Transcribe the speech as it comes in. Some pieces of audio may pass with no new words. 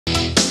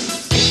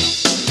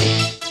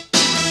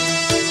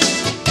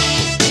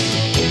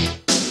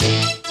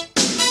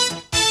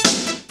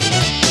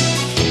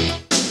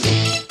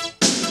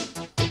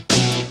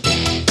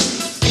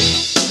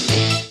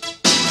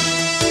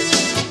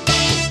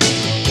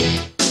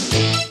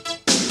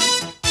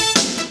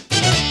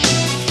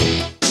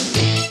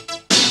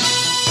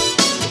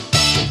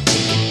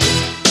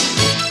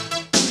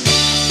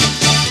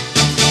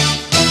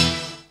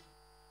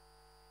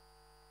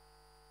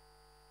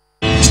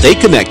Stay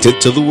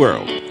connected to the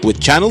world with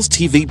Channels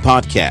TV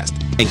Podcast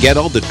and get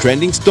all the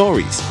trending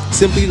stories.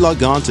 Simply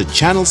log on to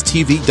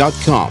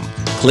channelstv.com,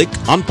 click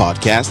on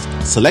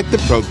podcast, select the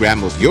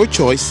program of your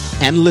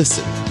choice, and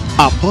listen.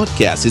 Our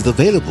podcast is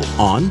available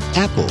on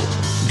Apple,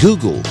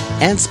 Google,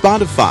 and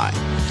Spotify.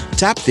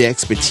 Tap the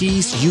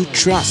expertise you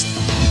trust.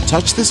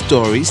 Touch the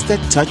stories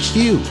that touch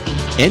you.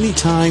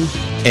 Anytime,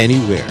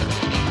 anywhere.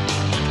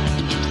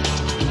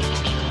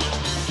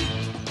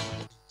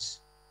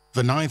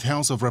 The Ninth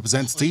House of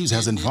Representatives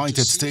has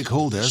invited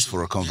stakeholders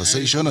for a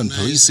conversation on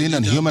policing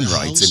and human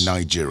rights in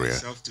Nigeria.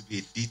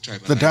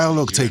 The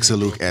dialogue takes a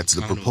look at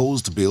the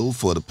proposed bill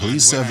for the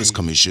Police Service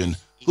Commission,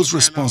 whose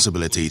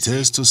responsibility it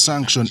is to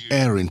sanction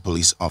erring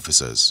police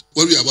officers.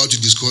 What we are about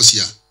to discuss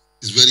here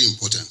is very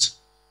important,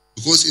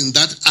 because in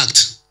that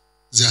act,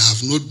 there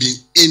have not been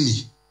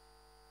any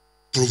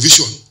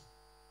provision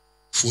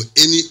for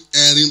any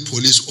erring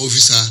police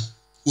officer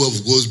who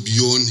goes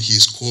beyond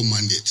his core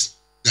mandate.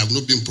 There have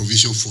not been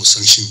provision for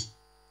sanctioning.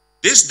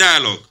 This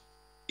dialogue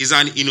is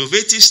an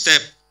innovative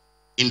step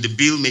in the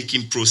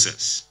bill-making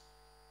process.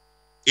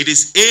 It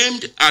is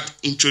aimed at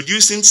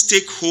introducing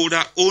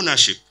stakeholder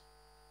ownership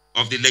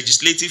of the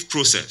legislative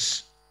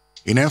process.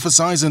 In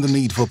emphasizing the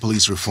need for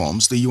police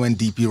reforms, the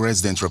UNDP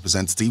resident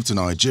representative to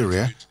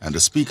Nigeria and the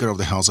Speaker of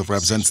the House of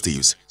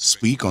Representatives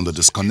speak on the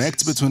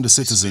disconnect between the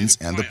citizens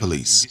and the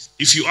police.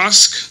 If you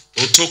ask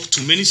or talk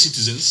to many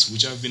citizens,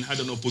 which have had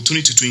an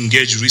opportunity to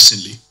engage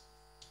recently,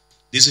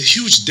 there's a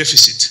huge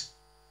deficit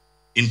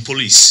in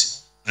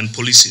police and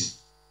policing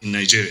in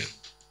Nigeria.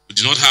 We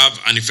do not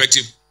have an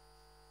effective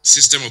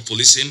system of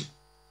policing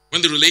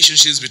when the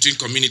relationships between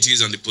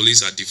communities and the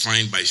police are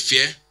defined by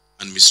fear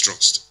and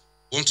mistrust.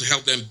 We want to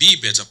help them be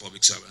better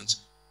public servants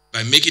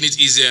by making it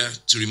easier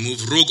to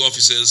remove rogue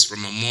officers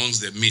from amongst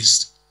their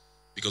midst,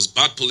 because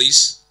bad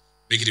police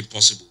make it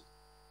impossible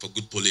for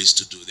good police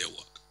to do their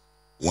work.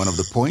 One of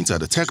the points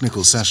at the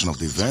technical session of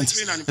the event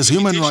is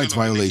human rights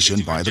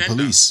violation by the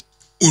police.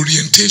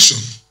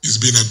 Orientation is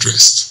being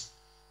addressed.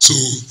 So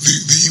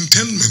the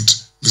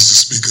intendment, Mr.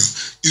 Speaker,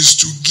 is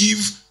to give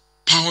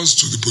powers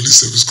to the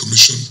Police Service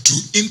Commission to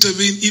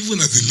intervene even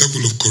at the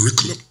level of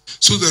curriculum,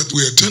 so that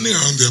we are turning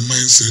around their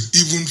mindset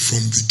even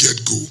from the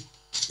get-go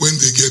when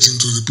they get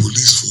into the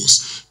police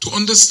force, to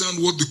understand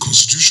what the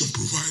Constitution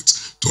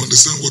provides, to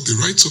understand what the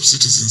rights of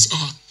citizens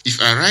are. If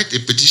I write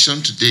a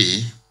petition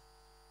today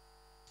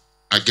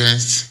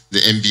against the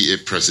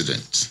NBA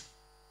president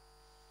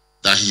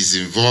that he's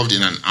involved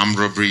in an armed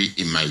robbery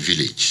in my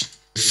village,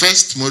 the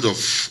first mode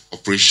of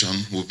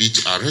operation will be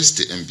to arrest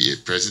the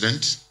NBA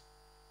president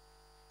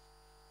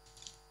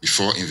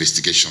before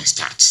investigation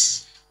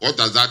starts. What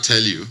does that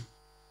tell you?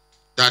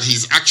 That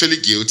he's actually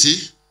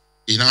guilty.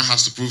 He now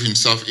has to prove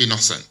himself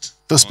innocent.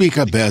 The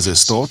Speaker bears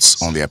his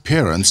thoughts on the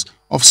appearance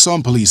of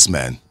some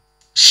policemen.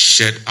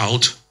 Shed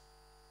out,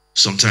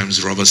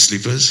 sometimes rubber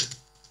slippers,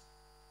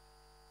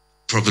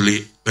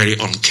 probably very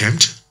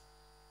unkempt.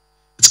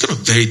 It's kind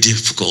of very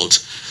difficult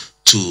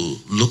to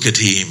look at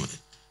him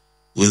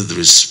with the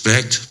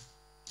respect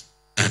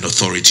and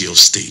authority of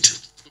state.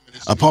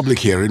 A public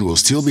hearing will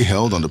still be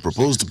held on the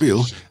proposed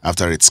bill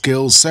after it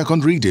scales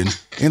second reading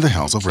in the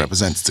House of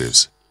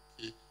Representatives.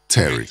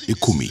 Terry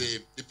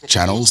Ikumi,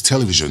 Channels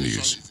Television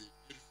News.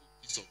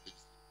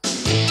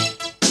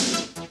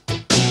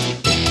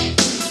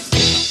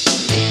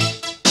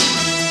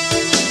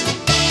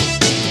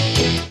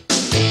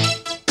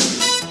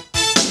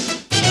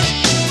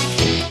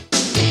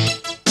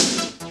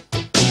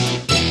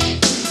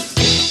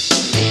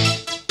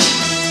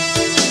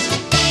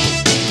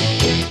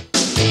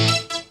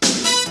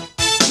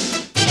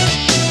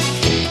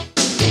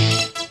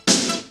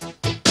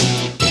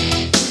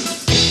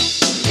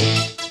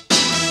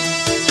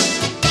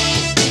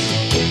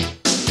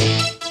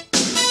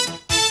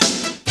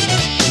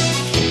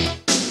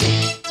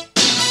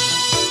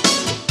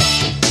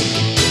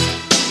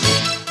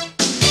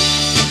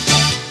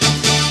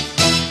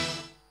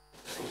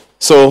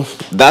 So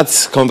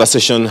that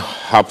conversation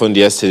happened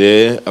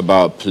yesterday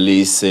about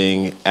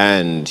policing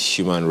and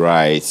human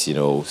rights,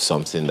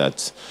 something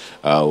that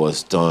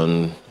was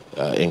done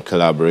in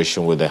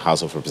collaboration with the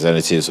House of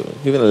Representatives,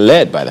 even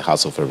led by the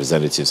House of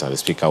Representatives, and the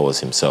Speaker was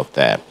himself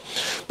there.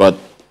 But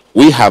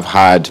we have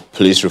had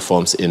police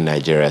reforms in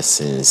Nigeria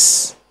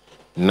since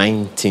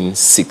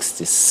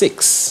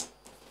 1966.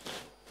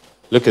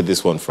 Look at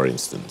this one, for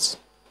instance,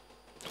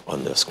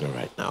 on the screen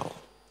right now.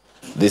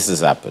 This has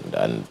happened,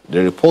 and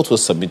the report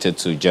was submitted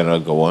to General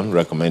Gowon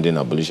recommending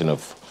abolition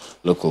of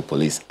local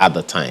police at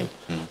the time.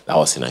 That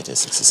was in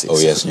 1966. Oh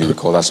yes, you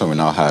recall that's when we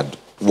now had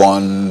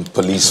one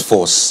police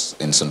force,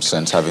 in some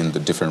sense, having the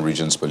different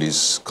regions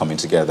police coming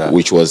together.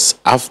 Which was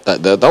after,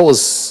 that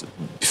was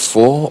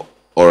before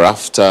or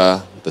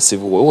after the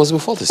Civil War? It was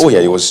before the Civil War.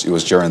 Oh yeah, it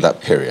was during that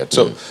period.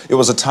 So it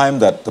was a time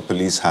that the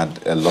police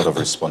had a lot of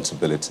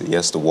responsibility.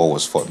 Yes, the war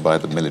was fought by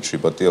the military,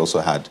 but they also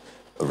had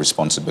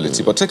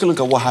responsibility. But take a look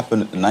at what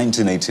happened in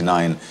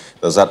 1989.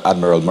 There's that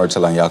Admiral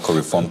Murtala Nyako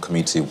Reform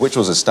Committee, which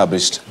was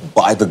established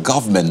by the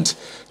government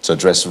to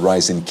address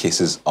rising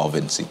cases of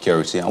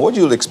insecurity. And what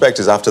you'll expect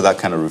is after that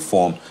kind of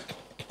reform,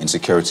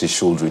 insecurity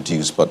should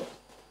reduce, but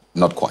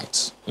not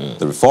quite.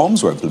 The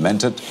reforms were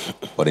implemented,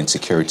 but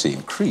insecurity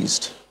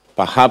increased.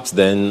 Perhaps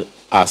then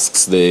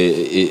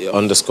it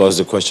underscores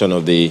the question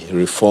of the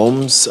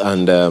reforms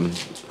and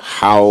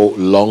how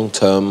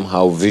long-term,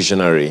 how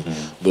visionary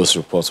those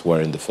reports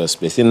were in the first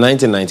place. In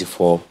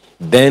 1994,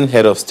 then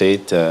head of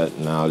state,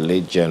 now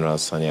late General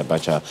Sani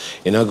Abacha,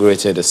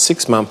 inaugurated a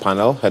 6-man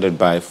panel headed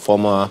by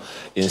former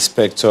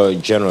Inspector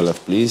General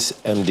of Police,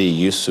 MD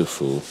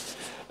Yusufu,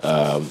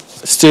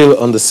 still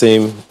on the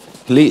same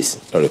police.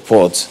 The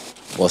report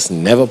was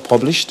never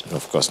published and,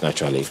 of course,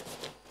 naturally,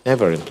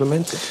 never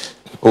implemented.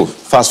 Oh,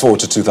 fast forward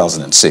to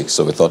 2006.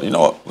 So we thought, you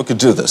know what, we could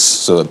do this.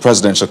 So the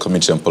Presidential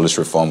Committee on Police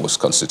Reform was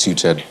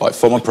constituted by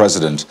former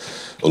President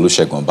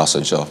Olusegun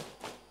Obasanjo.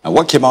 And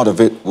what came out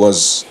of it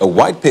was a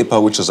white paper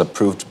which was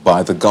approved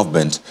by the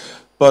government.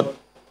 But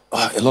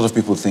a lot of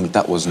people think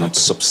that was not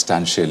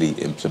substantially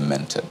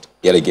implemented.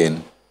 Yet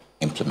again,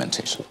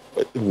 implementation.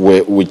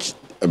 Which,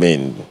 I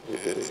mean,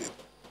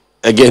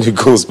 again, it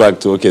goes back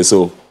to, okay,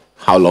 so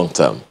how long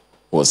term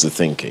was the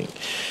thinking?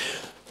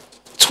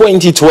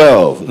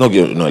 2012, no,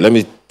 let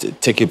me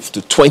take it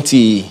to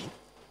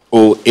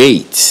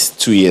 2008,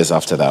 2 years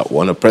after that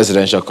one, a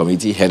presidential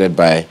committee headed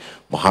by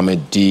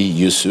Mohammed D.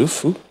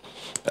 Yusuf,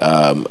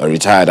 a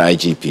retired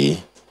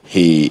IGP.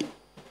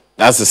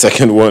 That's the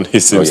second one he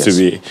seems to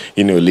be,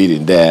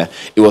 leading there.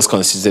 It was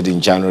constituted in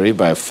January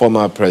by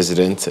former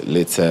president,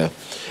 later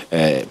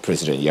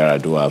President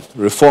Yaradua.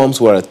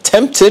 Reforms were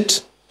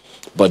attempted,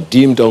 but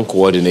deemed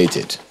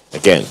uncoordinated.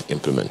 Again,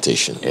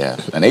 implementation. Yeah.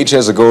 And 8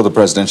 years ago, the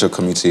Presidential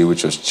Committee,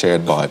 which was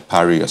chaired by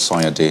Pari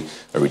Asonyade,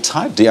 a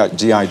retired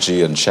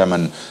DIG and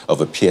chairman of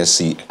a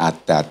PSC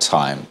at that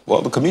time.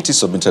 Well, the committee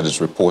submitted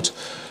its report,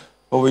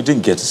 but we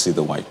didn't get to see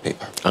the white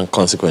paper. And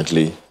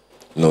consequently,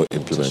 no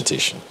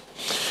implementation.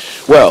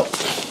 Well,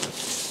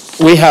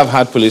 we have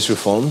had police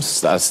reforms.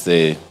 That's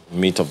the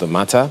meat of the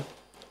matter.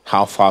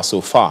 How far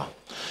so far?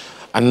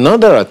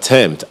 Another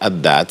attempt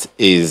at that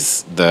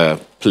is the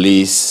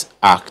Police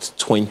Act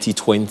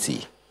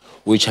 2020,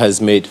 which has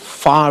made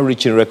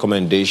far-reaching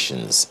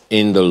recommendations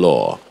in the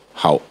law.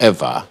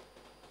 However,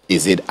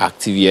 is it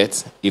active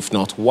yet? If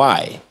not,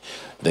 why?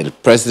 The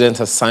president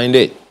has signed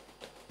it.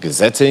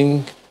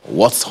 Gazetting,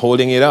 what's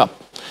holding it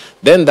up?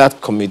 Then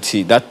that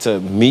committee, that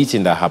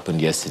meeting that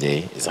happened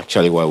yesterday is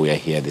actually why we are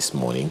here this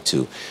morning,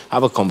 to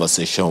have a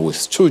conversation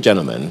with two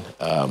gentlemen.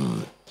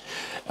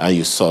 And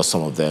you saw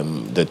some of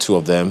them, the two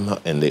of them,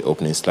 in the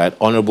opening slide.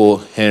 Honorable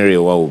Henry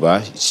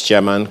Wauba,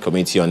 Chairman,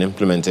 Committee on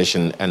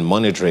Implementation and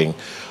Monitoring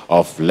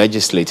of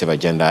Legislative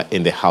Agenda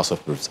in the House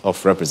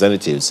of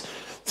Representatives.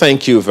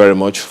 Thank you very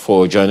much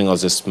for joining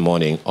us this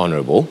morning,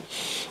 Honorable.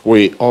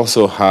 We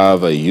also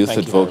have a youth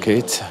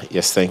advocate.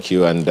 Yes, thank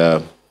you. And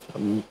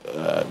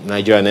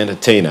Nigerian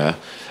entertainer,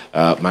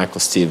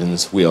 Michael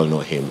Stevens. We all know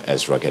him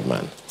as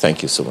Ruggedman.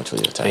 Thank you so much for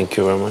your time. Thank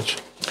you very much.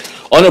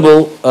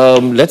 Honorable,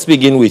 let's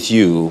begin with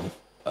you.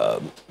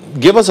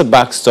 Give us a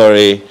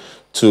backstory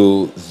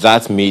to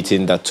that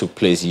meeting that took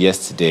place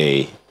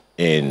yesterday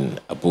in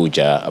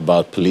Abuja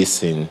about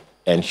policing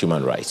and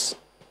human rights.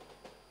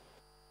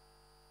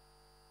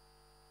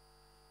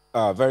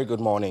 Very good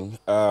morning.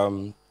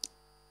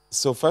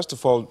 So first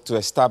of all, to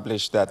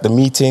establish that the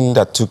meeting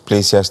that took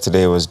place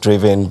yesterday was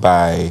driven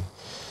by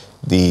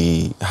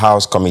the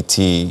House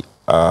Committee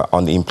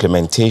on the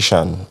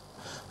implementation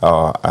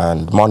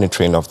and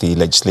monitoring of the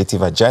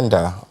legislative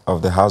agenda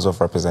of the House of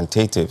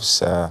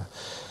Representatives.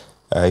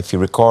 If you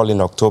recall, in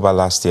October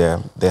last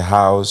year, the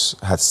House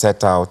had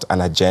set out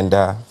an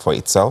agenda for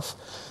itself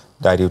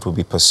that it would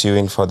be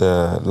pursuing for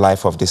the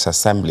life of this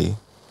assembly.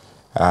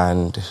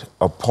 And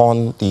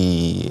upon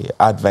the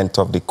advent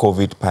of the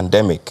COVID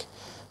pandemic,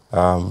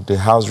 the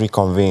House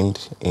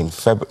reconvened in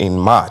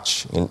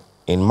March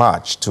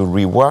to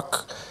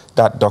rework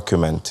that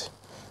document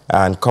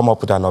and come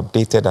up with an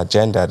updated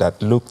agenda that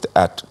looked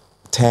at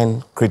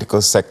 10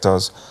 critical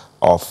sectors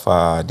of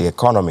the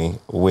economy,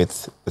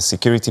 with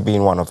security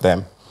being one of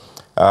them.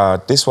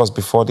 This was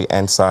before the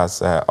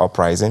EndSARS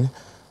uprising,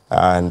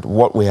 and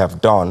what we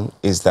have done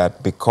is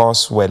that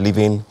because we're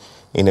living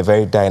in a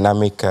very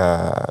dynamic,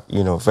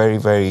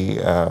 very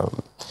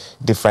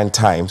different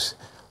times,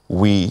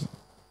 we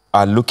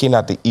are looking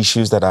at the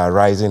issues that are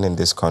arising in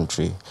this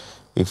country.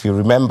 If you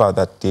remember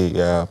that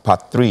the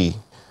Part 3,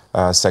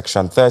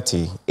 Section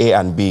 30, A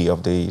and B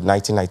of the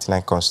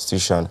 1999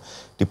 Constitution,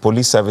 the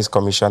Police Service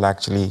Commission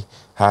actually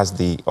has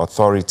the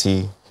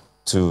authority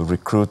to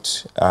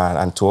recruit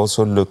and to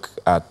also look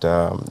at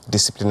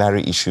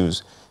disciplinary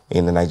issues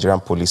in the Nigerian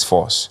police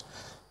force.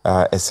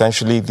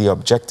 Essentially, the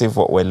objective,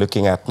 what we're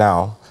looking at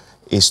now,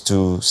 is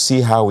to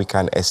see how we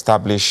can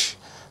establish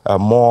a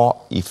more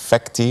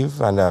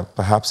effective and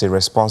perhaps a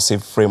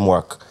responsive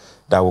framework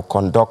that will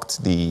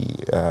conduct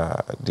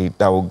that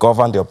will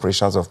govern the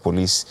operations of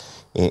police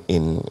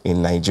in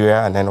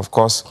Nigeria. And then, of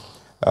course,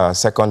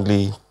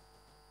 secondly,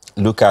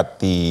 look at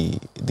the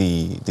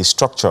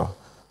structure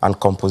and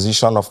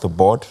composition of the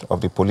board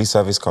of the Police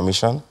Service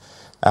Commission,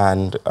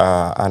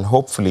 and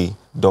hopefully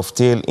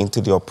dovetail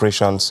into the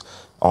operations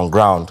on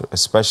ground,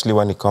 especially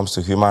when it comes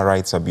to human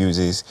rights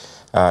abuses,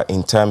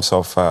 in terms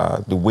of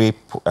the way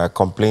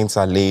complaints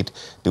are laid,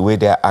 the way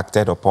they are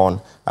acted upon,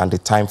 and the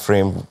time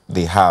frame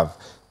they have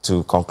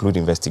to conclude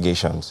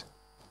investigations.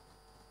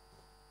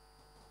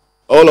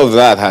 All of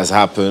that has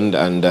happened,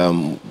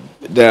 and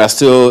there are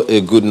still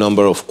a good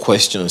number of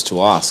questions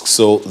to ask.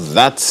 So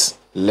that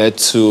led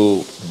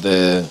to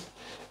the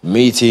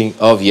meeting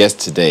of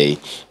yesterday,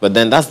 but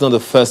then that's not the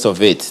first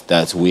of it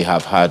that we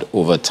have had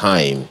over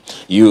time.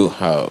 You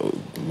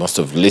must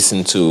have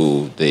listened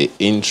to the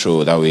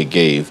intro that we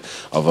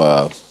gave of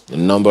a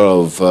number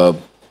of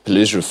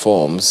police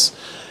reforms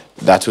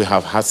that we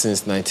have had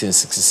since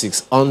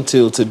 1966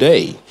 until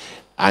today,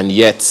 and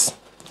yet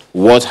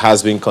what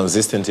has been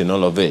consistent in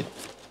all of it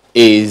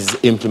is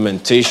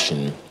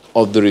implementation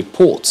of the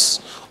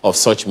reports of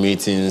such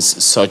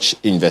meetings, such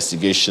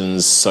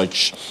investigations,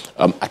 such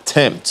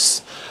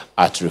attempts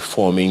at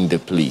reforming the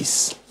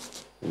police.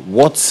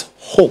 What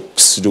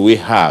hopes do we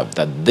have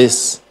that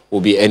this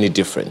will be any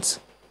different?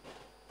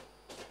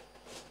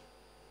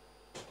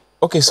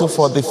 Okay, so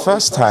for the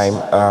first time,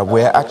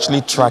 we're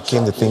actually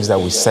tracking the things that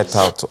we set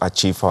out to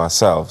achieve for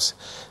ourselves.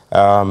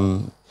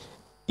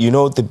 You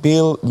know, the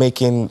bill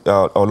making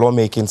or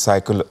lawmaking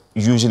cycle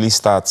usually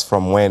starts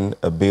from when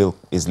a bill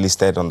is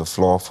listed on the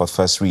floor for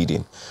first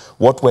reading.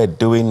 What we're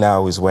doing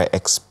now is we're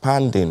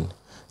expanding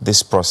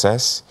this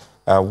process.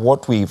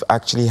 What we've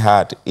actually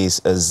had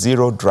is a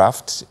zero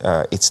draft.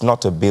 It's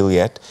not a bill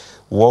yet.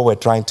 What we're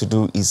trying to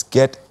do is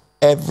get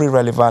every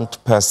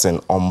relevant person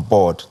on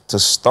board to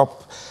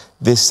stop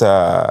this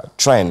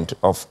trend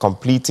of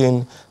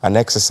completing an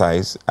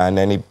exercise, and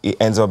then it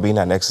ends up being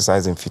an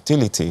exercise in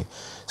futility.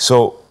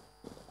 So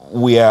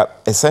we are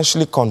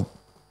essentially,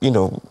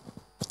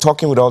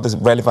 talking with all the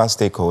relevant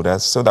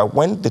stakeholders so that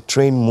when the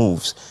train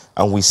moves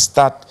and we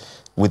start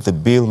with the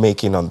bill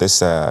making on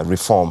this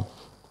reform,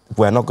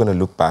 we're not going to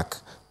look back.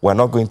 We're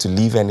not going to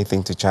leave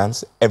anything to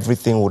chance.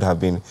 Everything would have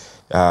been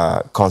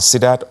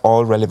considered.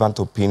 All relevant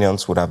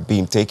opinions would have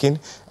been taken,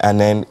 and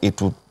then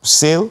it would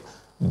sail,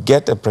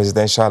 get a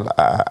presidential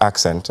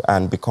accent,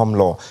 and become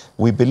law.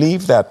 We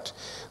believe that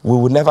we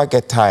will never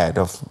get tired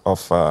of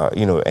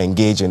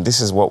engaging. This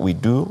is what we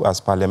do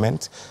as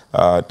Parliament.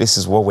 This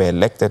is what we're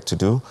elected to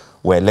do.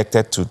 We're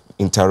elected to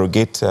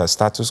interrogate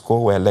status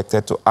quo. We're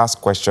elected to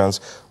ask questions.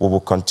 We will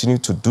continue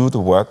to do the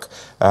work.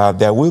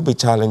 There will be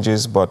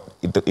challenges, but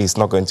it's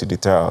not going to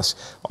deter us.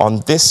 On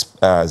this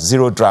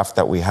zero draft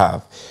that we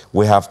have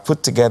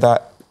put together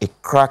a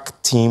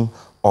crack team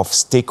of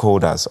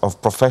stakeholders,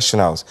 of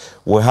professionals.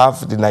 We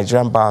have the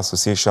Nigerian Bar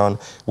Association,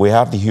 we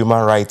have the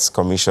Human Rights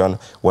Commission,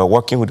 we're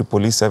working with the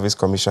Police Service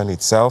Commission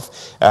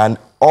itself, and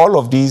all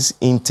of these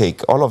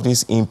intake, all of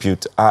these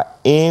input are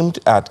aimed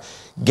at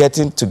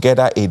getting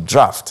together a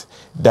draft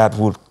that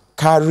would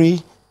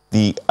carry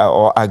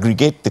or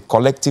aggregate the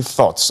collective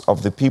thoughts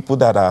of the people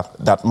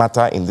that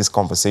matter in this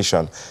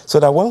conversation, so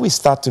that when we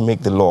start to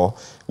make the law,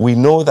 we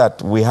know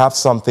that we have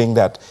something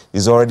that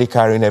is already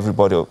carrying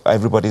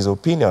everybody's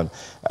opinion.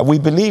 We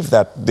believe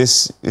that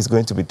this is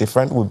going to be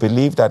different. We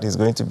believe that it's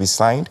going to be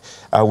signed.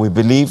 We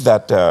believe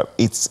that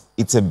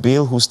it's a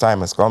bill whose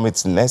time has come.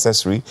 It's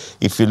necessary.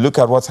 If you look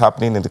at what's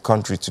happening in the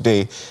country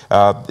today,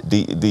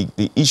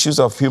 the issues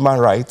of human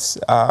rights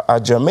are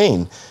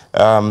germane.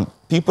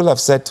 People have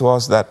said to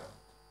us that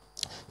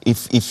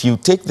if you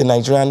take the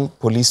Nigerian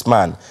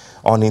policeman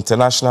on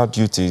international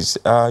duties,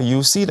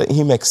 you see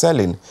him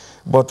excelling.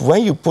 But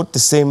when you put the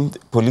same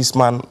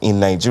policeman in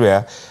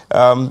Nigeria,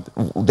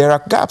 there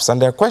are gaps and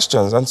there are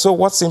questions. And so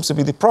what seems to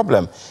be the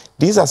problem?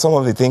 These are some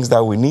of the things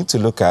that we need to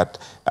look at,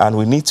 and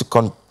we need to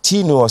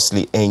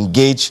continuously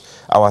engage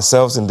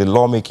ourselves in the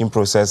lawmaking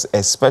process,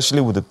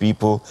 especially with the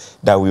people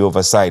that we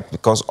oversight,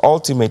 because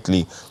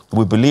ultimately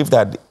we believe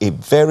that a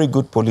very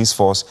good police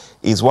force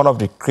is one of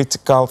the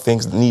critical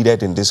things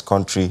needed in this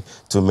country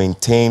to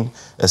maintain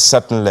a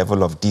certain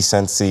level of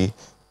decency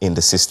in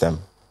the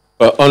system.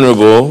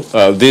 Honorable,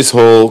 this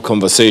whole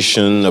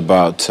conversation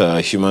about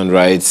human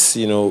rights,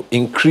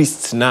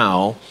 increased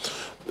now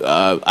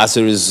as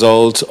a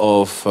result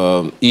of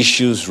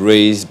issues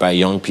raised by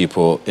young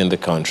people in the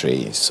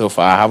country. So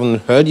far, I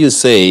haven't heard you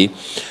say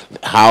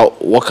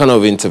what kind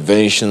of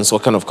interventions,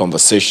 what kind of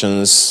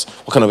conversations,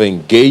 what kind of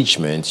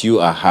engagement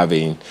you are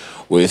having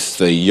with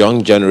the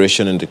young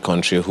generation in the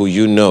country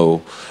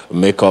who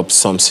make up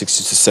some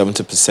 60 to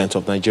 70%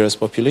 of Nigeria's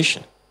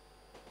population.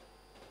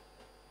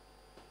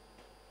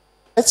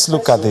 Let's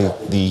look at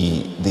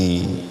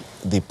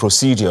the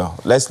procedure.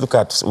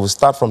 We'll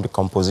start from the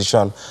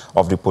composition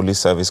of the Police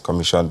Service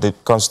Commission. The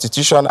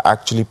Constitution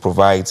actually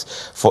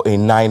provides for a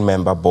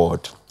 9-member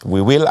board.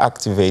 We will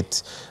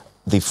activate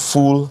the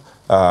full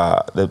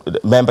the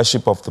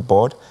membership of the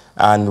board,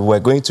 and we're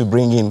going to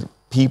bring in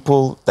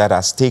people that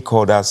are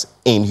stakeholders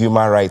in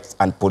human rights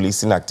and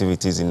policing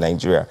activities in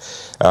Nigeria.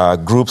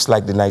 Groups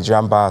like the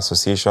Nigerian Bar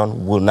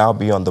Association will now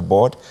be on the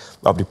board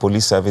of the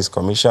Police Service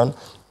Commission.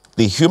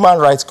 The Human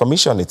Rights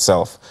Commission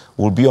itself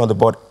will be on the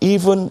board.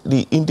 Even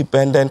the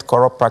Independent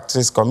Corrupt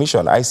Practices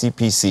Commission,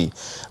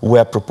 ICPC,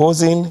 we're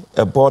proposing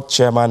a board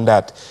chairman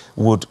that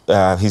would,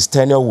 his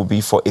tenure will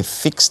be for a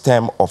fixed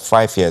term of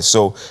 5 years.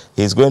 So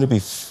he's going to be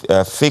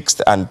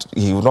fixed, and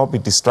he will not be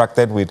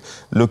distracted with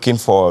looking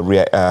for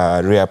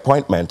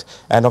reappointment.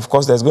 And of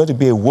course, there's going to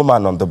be a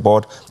woman on the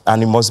board,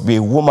 and it must be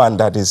a woman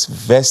that is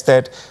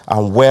vested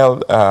and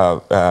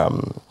well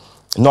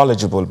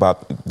knowledgeable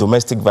about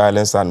domestic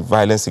violence and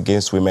violence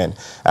against women.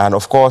 And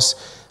of course,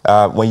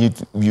 when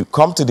you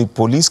come to the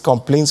police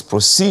complaints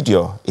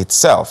procedure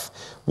itself,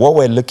 what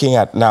we're looking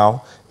at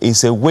now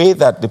is a way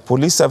that the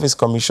Police Service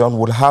Commission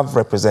will have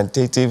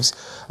representatives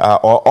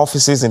or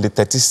offices in the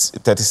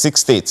 36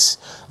 states.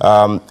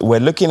 We're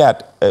looking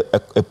at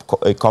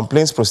a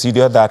complaints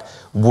procedure that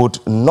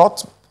would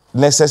not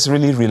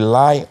necessarily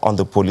rely on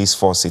the police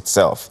force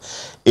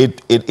itself.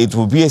 It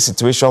will be a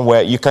situation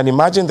where you can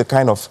imagine the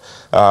kind of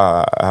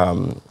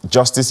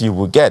justice you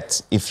will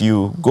get if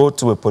you go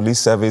to a police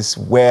service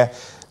where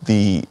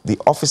the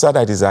officer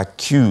that is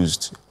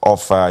accused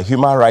of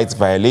human rights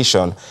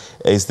violation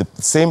is the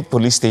same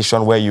police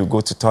station where you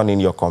go to turn in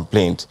your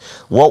complaint.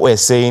 What we're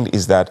saying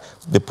is that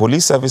the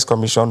Police Service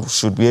Commission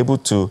should be able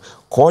to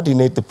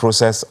coordinate the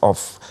process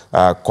of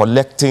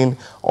collecting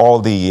all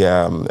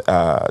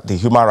the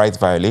human rights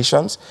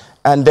violations,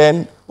 and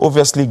then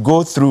obviously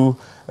go through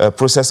a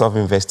process of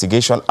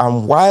investigation.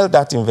 And while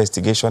that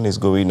investigation is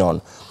going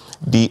on,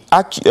 the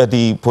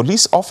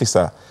police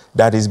officer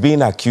that is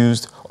being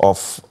accused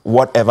of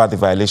whatever the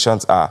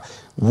violations are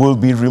will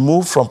be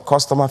removed from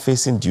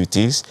customer-facing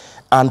duties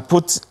and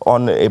put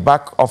on a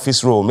back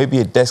office role, maybe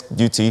a desk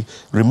duty,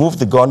 remove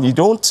the gun. You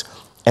don't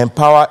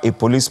empower a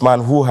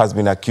policeman who has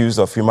been accused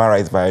of human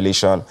rights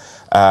violation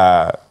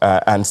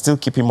and still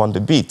keep him on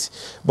the beat.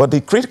 But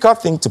the critical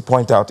thing to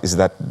point out is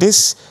that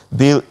this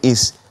bill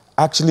is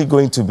actually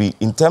going to be,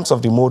 in terms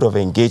of the mode of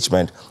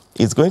engagement,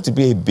 it's going to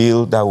be a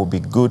bill that will be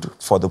good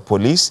for the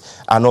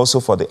police and also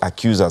for the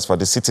accusers, for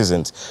the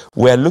citizens.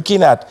 We're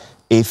looking at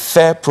a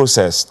fair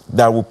process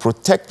that will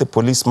protect the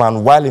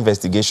policeman while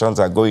investigations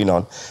are going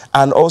on,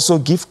 and also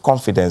give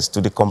confidence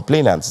to the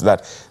complainants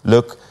that,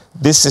 look,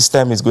 this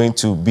system is going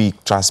to be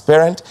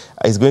transparent,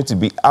 it's going to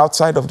be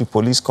outside of the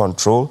police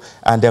control,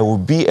 and there will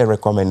be a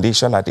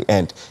recommendation at the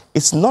end.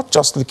 It's not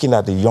just looking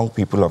at the young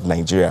people of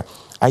Nigeria.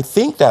 I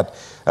think that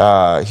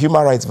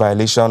human rights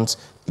violations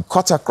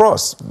cut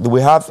across.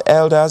 We have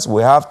elders,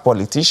 we have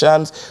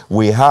politicians,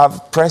 we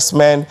have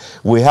pressmen,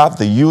 we have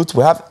the youth,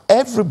 we have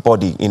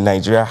everybody in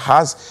Nigeria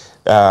has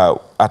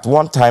at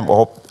one time,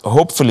 or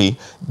hopefully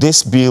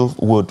this bill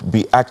would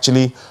be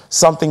actually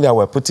something that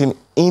we're putting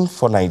in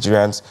for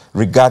Nigerians,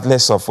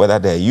 regardless of whether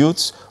they're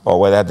youths or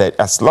whether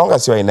they're, as long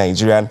as you're a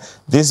Nigerian,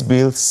 this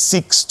bill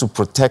seeks to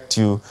protect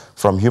you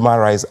from human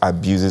rights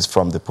abuses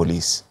from the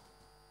police.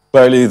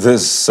 Clearly,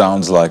 this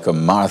sounds like a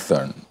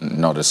marathon,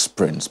 not a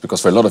sprint,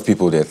 because for a lot of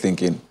people, they're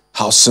thinking,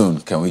 how soon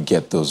can we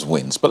get those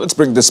wins? But let's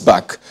bring this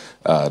back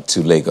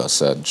to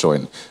Lagos.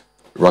 Join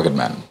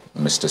Ruggedman,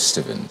 Mr.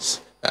 Stevens.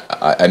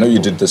 I know you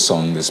did the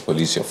song, This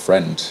Police Your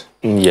Friend.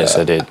 Yes,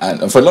 I did.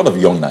 And for a lot of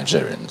young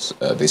Nigerians,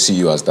 they see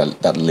you as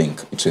that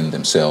link between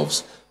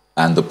themselves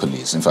and the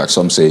police. In fact,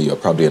 some say you're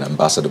probably an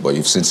ambassador, but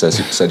you've since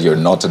said you're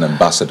not an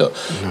ambassador.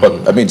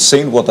 But, I mean,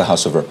 saying what the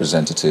House of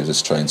Representatives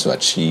is trying to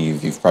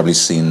achieve, you've probably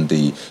seen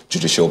the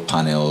judicial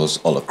panels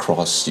all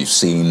across, you've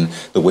seen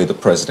the way the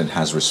president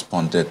has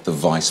responded, the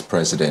vice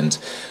president.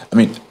 I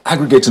mean,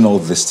 aggregating all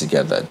this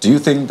together, do you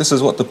think this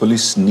is what the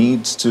police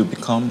needs to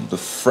become the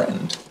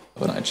friend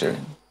of a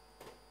Nigerian?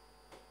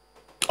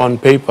 On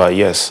paper,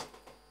 yes.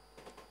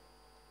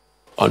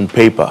 On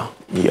paper,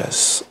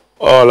 yes.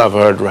 All I've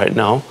heard right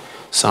now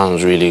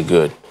sounds really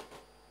good.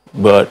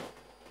 But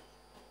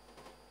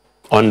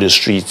on the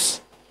streets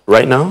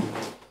right now,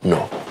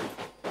 no.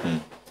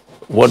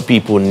 What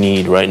people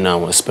need right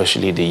now,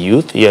 especially the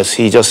youth, yes,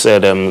 he just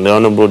said, the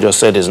Honorable just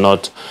said it's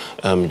not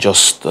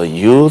just the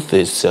youth,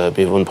 it's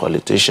even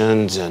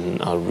politicians,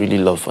 and I'd really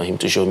love for him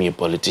to show me a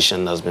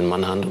politician that's been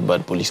manhandled by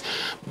the police.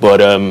 But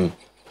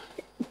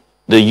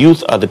the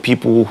youth are the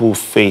people who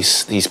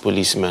face these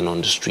policemen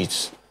on the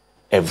streets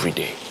every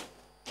day,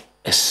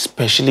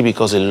 especially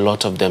because a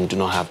lot of them do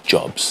not have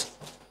jobs.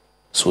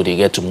 So they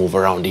get to move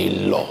around a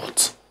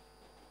lot.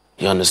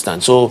 You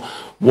understand? So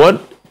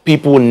what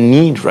people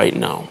need right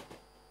now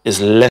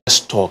is less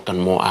talk and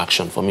more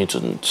action. For me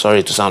to,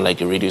 sorry to sound like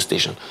a radio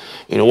station,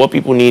 you know, what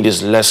people need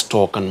is less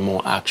talk and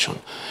more action.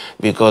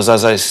 Because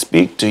as I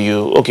speak to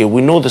you, okay,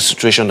 we know the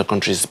situation the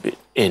country is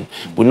in.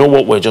 We know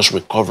what we're just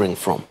recovering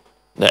from,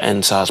 the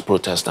NSAS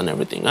protest and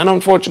everything. And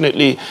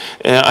unfortunately,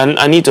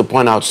 I need to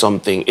point out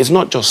something. It's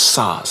not just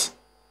SARS.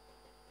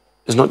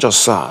 It's not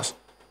just SARS.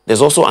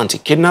 There's also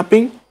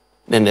anti-kidnapping,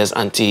 then there's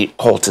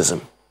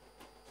anti-cultism.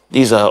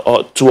 These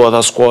are two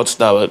other squads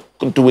that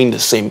were doing the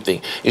same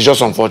thing. It's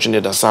just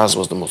unfortunate that SARS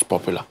was the most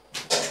popular.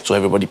 So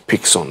everybody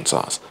picks on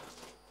SARS.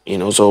 You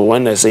know, so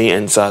when they say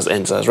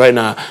NSAS, right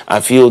now, I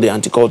feel the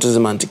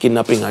anti-cultism,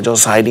 anti-kidnapping are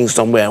just hiding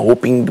somewhere,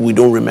 hoping we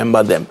don't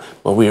remember them.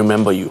 But we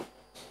remember you.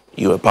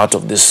 You are part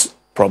of this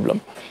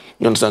problem.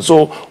 You understand?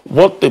 So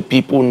what the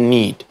people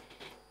need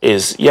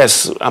is,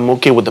 yes, I'm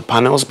okay with the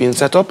panels being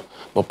set up,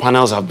 but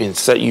panels have been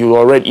set.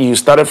 You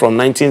started from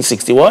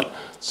 1960 what?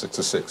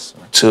 66.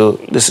 Right. To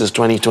this is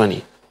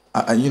 2020.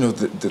 You know,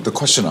 the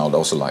question I would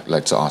also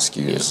like to ask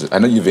you is, I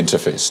know you've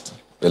interfaced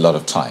a lot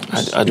of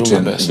times I do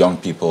between my best. young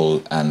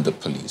people and the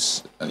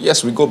police. And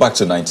yes, we go back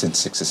to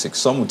 1966.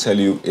 Some will tell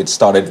you it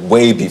started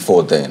way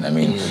before then. I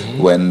mean,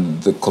 when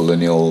the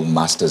colonial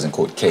masters in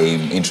quote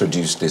came,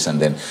 introduced this, and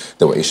then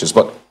there were issues.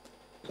 But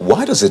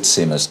why does it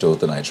seem as though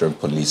the Nigerian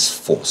police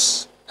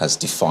force has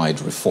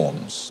defied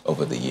reforms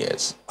over the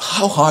years?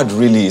 How hard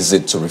really is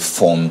it to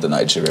reform the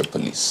Nigerian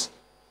police?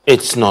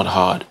 It's not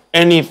hard.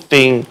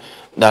 Anything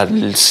that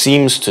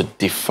seems to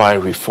defy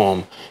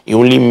reform, it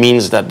only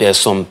means that there's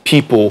some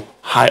people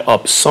high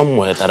up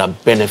somewhere that are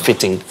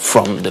benefiting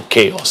from the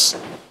chaos,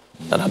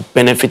 that are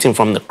benefiting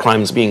from the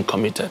crimes being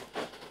committed.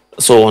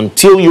 So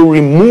until you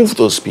remove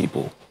those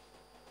people,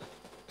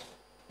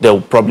 there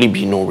will probably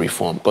be no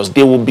reform, because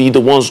they will be the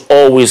ones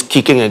always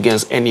kicking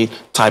against any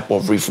type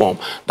of reform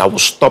that will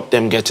stop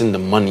them getting the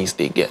monies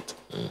they get.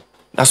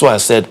 That's why I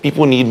said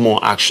people need more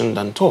action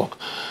than talk.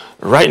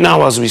 Right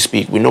now, as we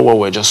speak, we know what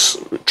we're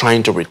just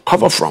trying to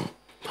recover from.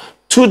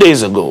 2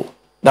 days ago,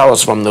 that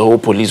was from the whole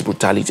police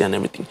brutality and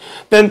everything.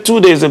 Then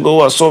 2 days ago,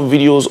 I saw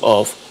videos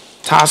of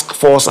task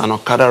force and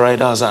Okada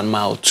riders at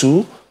mile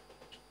 2.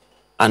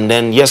 And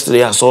then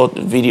yesterday, I saw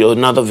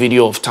another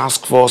video of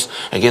task force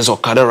against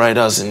Okada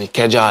riders in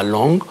Ikeja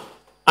along.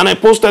 And I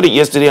posted it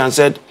yesterday and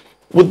said,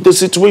 with the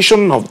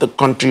situation of the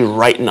country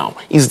right now,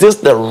 is this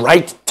the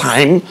right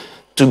time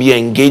to be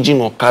engaging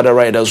Okada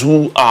riders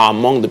who are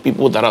among the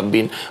people that have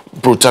been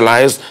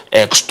brutalized,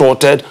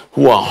 extorted,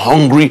 who are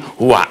hungry,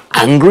 who are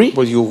angry?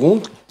 But you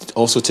won't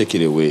also take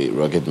it away,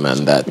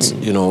 Ruggedman, that,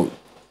 you know,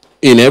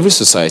 in every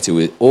society,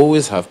 we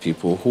always have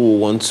people who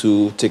want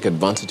to take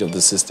advantage of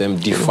the system,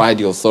 defy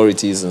the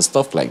authorities and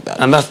stuff like that.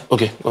 And that's,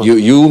 okay.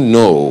 You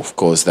know, of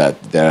course,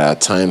 that there are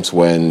times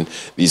when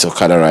these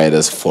Okada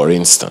riders, for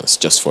instance,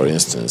 just for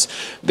instance,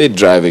 they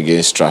drive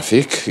against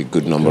traffic a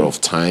good number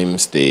of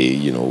times. They,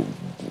 you know,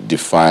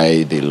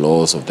 defy the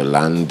laws of the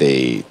land.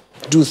 They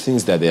do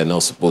things that they are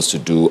not supposed to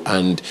do,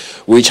 and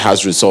which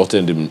has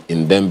resulted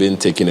in them being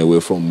taken away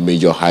from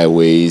major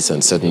highways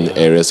and certain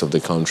areas of the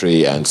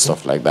country and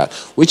stuff like that,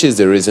 which is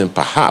the reason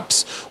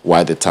perhaps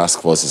why the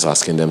task force is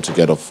asking them to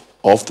get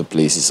off the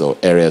places or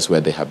areas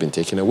where they have been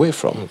taken away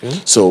from.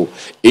 So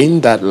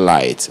in that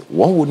light,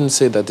 one wouldn't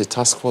say that the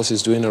task force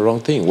is doing the wrong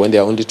thing when they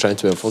are only trying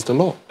to enforce the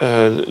law.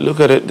 Look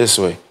at it this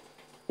way.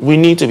 We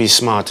need to be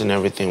smart in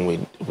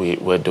everything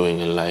we're doing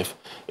in life.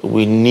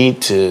 We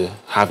need to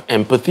have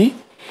empathy.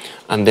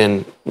 And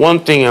then one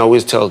thing I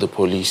always tell the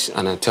police,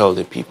 and I tell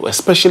the people,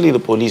 especially the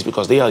police,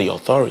 because they are the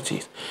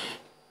authorities,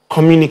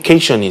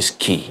 communication is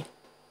key.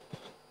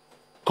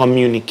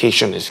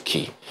 Communication is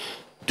key.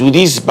 Do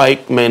these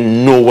bike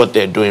men know what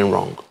they're doing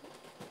wrong?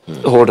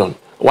 Hold on.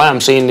 Why I'm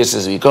saying this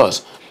is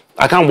because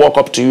I can't walk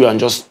up to you and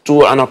just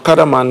do an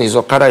Okada man. His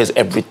Okada is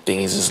everything,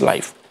 is his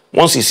life.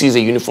 Once he sees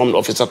a uniformed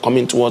officer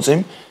coming towards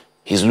him,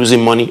 he's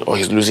losing money or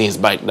he's losing his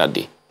bike that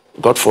day.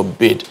 God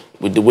forbid,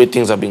 with the way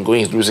things have been going,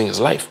 he's losing his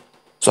life.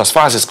 So as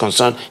far as he's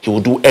concerned, he will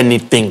do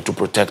anything to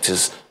protect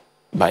his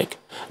bike.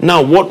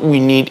 Now, what we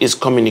need is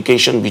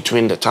communication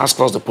between the task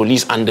force, the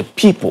police, and the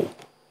people.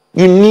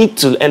 You need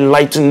to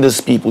enlighten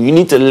these people. You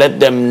need to let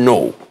them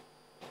know.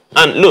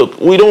 And look,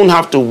 we don't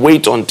have to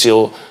wait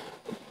until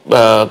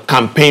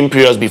campaign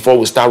periods before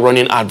we start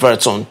running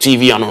adverts on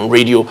TV and on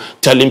radio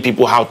telling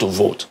people how to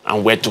vote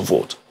and where to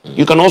vote.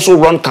 You can also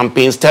run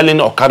campaigns telling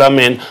Okada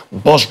men,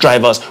 bus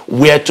drivers,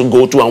 where to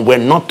go to and where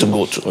not to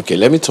go to. Okay,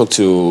 let me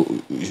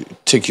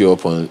take you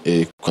up on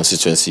a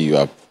constituency you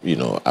are, you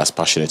know, as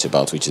passionate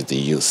about, which is the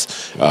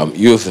youth.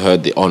 You've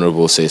heard the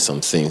Honorable say some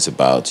things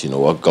about, you know,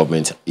 what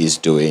government is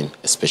doing,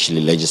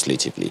 especially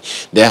legislatively.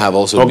 There have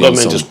also been what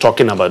government is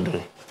talking about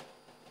doing?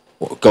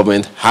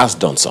 Government has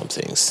done some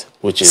things.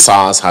 Which is?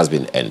 SARS has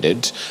been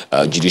ended,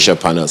 judicial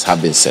panels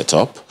have been set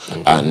up,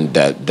 and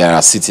there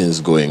are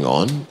sittings going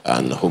on,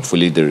 and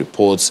hopefully the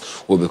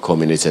reports will be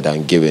communicated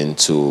and given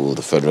to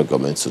the federal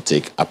government to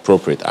take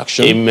appropriate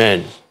action.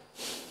 Amen.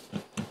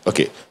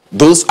 Okay,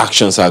 those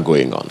actions are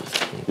going on.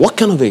 What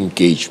kind of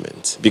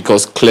engagement?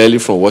 Because clearly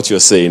from what you're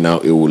saying now,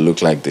 it will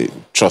look like the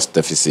trust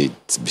deficit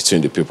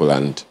between the people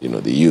and, you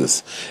know, the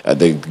youth.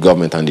 The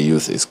government and the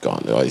youth is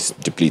gone, or is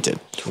depleted.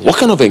 What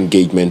kind of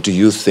engagement do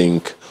you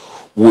think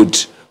would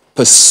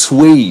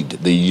persuade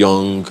the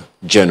young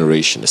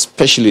generation,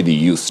 especially the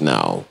youth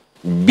now,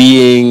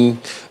 being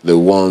the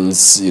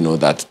ones, you know,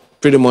 that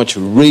pretty much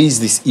raise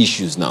these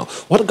issues now?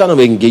 What kind of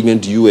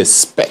engagement do you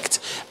expect,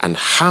 and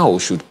how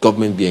should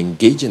government be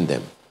engaging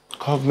them?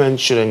 Government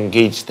should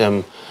engage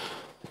them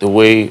the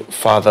way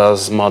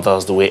fathers,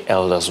 mothers, the way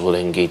elders will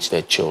engage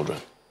their children.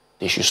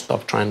 They should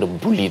stop trying to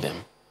bully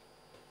them.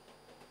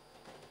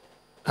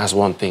 That's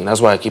one thing.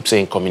 That's why I keep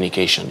saying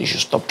communication. They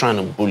should stop trying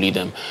to bully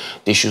them.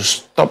 They should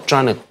stop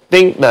trying to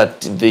think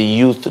that the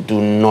youth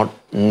do not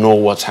know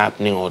what's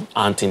happening or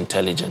aren't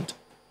intelligent.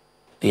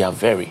 They are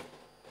very.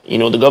 You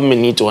know, the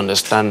government need to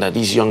understand that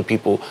these young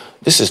people,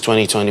 this is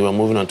 2020, we're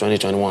moving on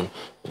 2021.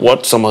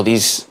 What some of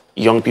these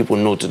young people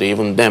know today,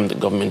 even them, the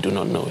government do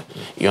not know it.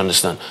 You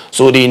understand?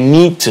 So they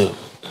need to,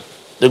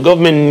 the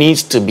government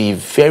needs to be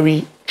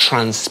very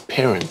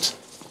transparent.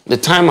 The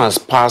time has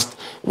passed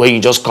where you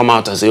just come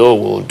out and say, oh,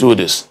 we'll do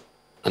this,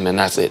 and then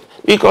that's it.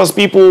 Because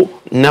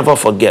people never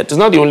forget. It's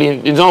not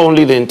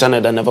only the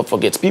internet that never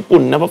forgets. People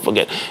never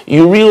forget.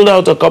 You reeled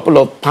out a couple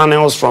of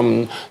panels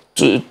from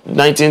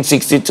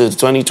 1960 to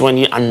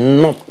 2020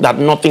 and that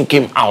nothing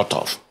came out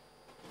of.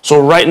 So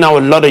right now,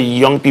 a lot of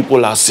young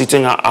people are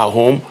sitting at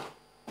home,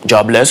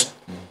 jobless,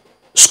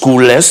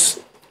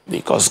 schoolless,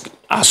 because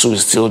ASU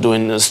is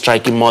still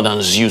striking more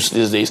than Zeus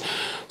these days.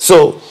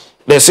 So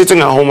they're sitting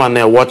at home and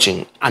they're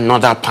watching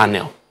another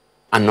panel,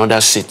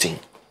 another sitting.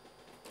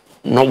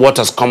 Not what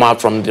has come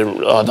out from the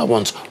other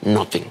ones,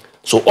 nothing.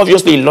 So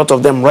obviously a lot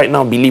of them right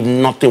now believe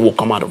nothing will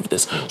come out of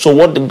this. So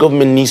what the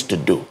government needs to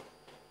do,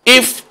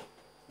 if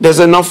there's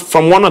enough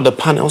from one of the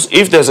panels,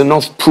 if there's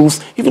enough proof,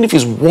 even if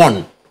it's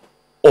 1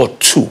 or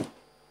 2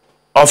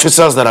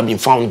 officers that have been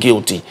found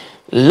guilty,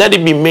 let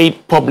it be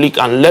made public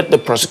and let the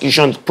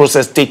prosecution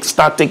process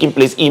start taking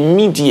place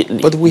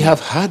immediately. But we have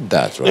had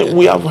that, right?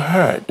 We have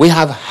heard. We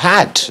have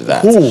had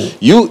that. Who?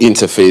 You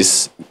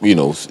interface, you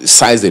know,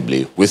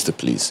 sizably with the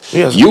police.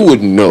 Yes. You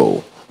would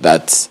know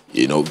that,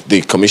 you know,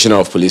 the commissioner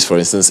of police, for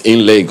instance,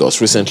 in Lagos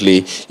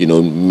recently, you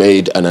know,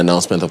 made an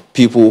announcement of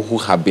people who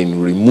have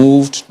been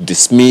removed,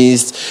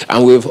 dismissed,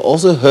 and we've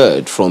also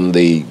heard from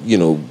the, you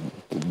know,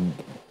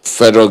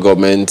 federal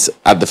government,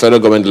 at the federal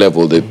government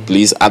level, the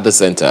police at the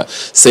center,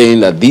 saying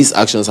that these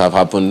actions have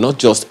happened not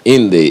just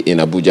in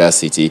Abuja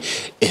city,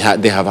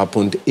 they have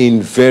happened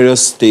in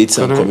various states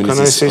and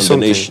communities on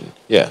the nation.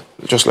 Yeah.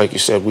 Just like you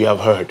said, we have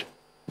heard,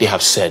 they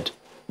have said,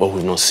 but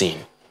we've not seen.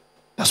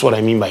 That's what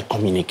I mean by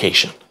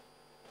communication.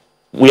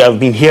 We have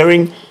been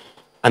hearing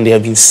and they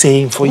have been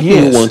saying for years.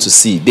 What do you want to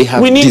see? They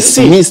have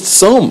dismissed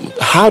some.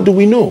 How do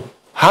we know?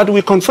 How do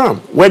we confirm?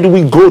 Where do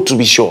we go to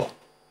be sure?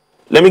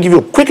 Let me give you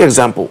a quick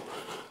example.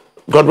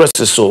 God rest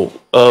his soul.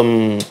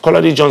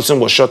 Kolade Johnson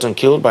was shot and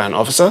killed by an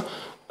officer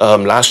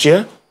last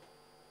year.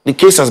 The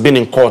case has been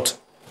in court.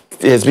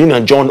 It has been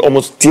adjourned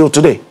almost till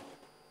today.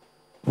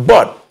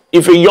 But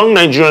if a young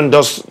Nigerian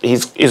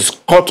is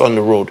caught on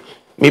the road,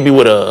 maybe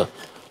with a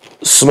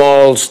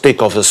small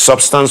stake of a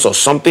substance or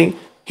something,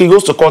 he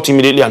goes to court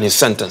immediately and is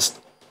sentenced.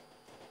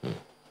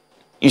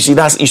 You see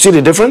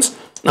the difference?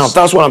 Now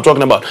that's what I'm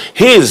talking about.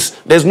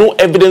 There's no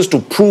evidence to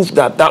prove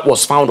that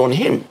was found on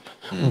him.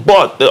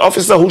 But the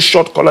officer who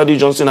shot Kolade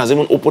Johnson has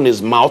even opened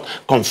his mouth,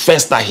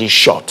 confessed that he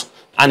shot.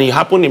 And it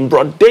happened in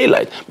broad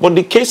daylight. But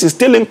the case is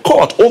still in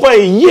court over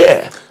a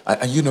year.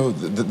 You know,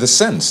 the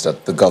sense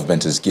that the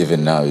government is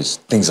giving now is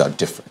things are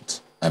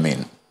different. I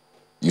mean,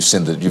 you've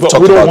talked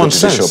about the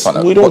judicial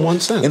panel. We don't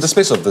want sense. In the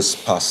space of this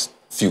past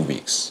few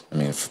weeks, I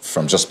mean,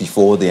 from just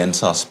before the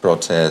NSAS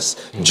protest,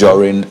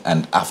 during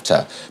and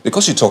after,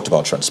 because you talked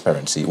about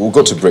transparency, we'll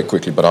go to break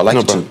quickly, but I'd like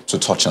you to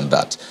touch on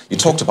that. You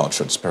talked about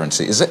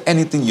transparency. Is there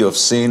anything you have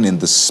seen in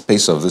the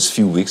space of this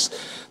few weeks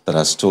that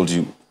has told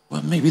you,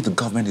 well, maybe the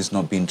government is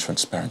not being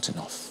transparent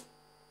enough?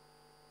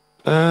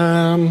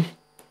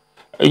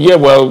 Yeah,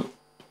 well,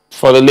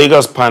 for the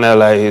Lagos panel,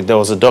 there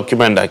was a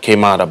document that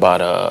came out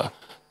about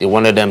they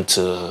wanted them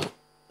to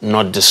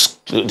not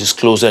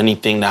disclose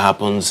anything that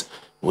happens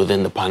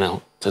within the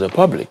panel to the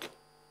public.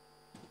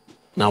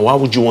 Now, why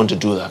would you want to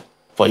do that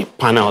for a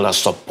panel that's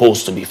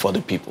supposed to be for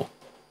the people?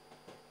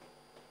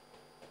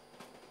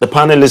 The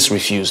panelists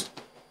refused,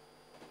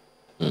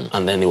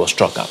 and then it was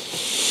struck out.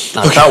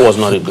 Now, that was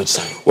not a good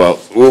sign. Well,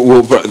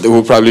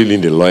 we'll probably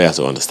need a lawyer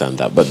to understand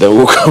that, but then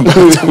we'll come back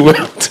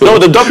to No,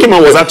 the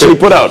document was actually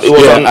put out. It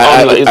was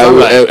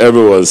online.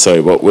 Everyone's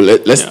sorry, but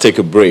let's take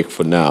a break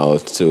for now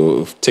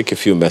to take a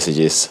few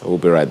messages. We'll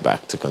be right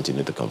back to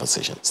continue the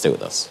conversation. Stay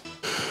with us.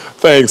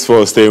 Thanks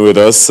for staying with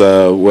us.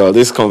 Well,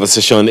 this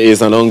conversation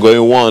is an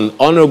ongoing one.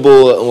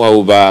 Honorable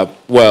Nwauba,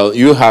 well,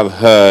 you have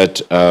heard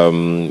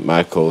Mr.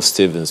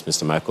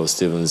 Michael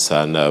Stevens,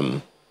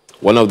 and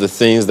one of the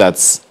things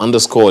that's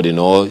underscored in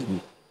all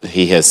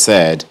he has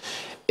said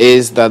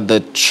is that the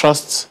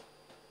trust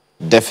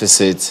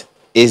deficit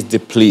is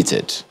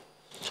depleted.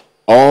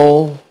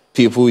 All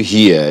people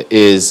hear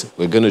is,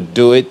 we're going to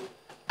do it,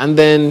 and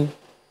then,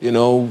 you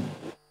know,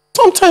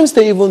 sometimes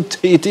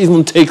it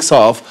even takes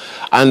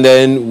off, and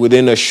then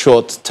within a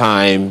short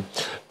time,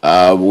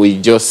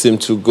 we just seem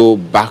to go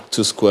back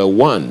to square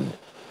one.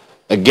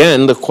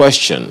 Again, the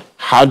question,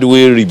 how do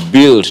we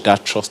rebuild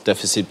that trust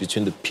deficit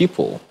between the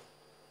people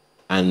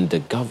and the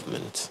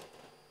government?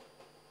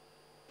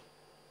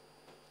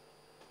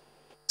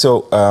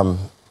 So,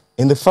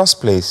 in the first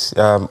place,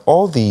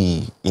 all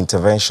the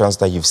interventions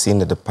that you've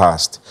seen in the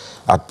past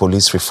at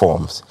police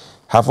reforms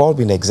have all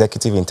been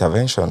executive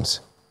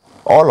interventions,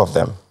 all of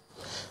them.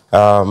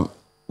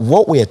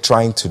 What we are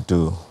trying to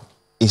do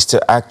is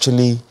to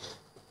actually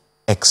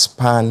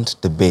expand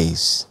the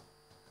base.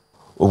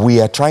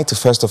 We are trying to,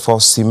 first of all,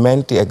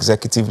 cement the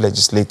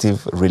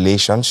executive-legislative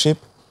relationship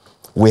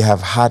We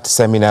have had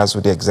seminars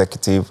with the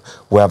executive.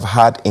 We have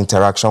had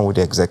interaction with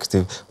the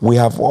executive. We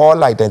have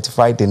all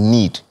identified the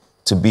need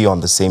to be on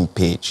the same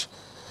page.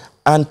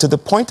 And to the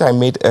point I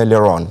made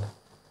earlier on,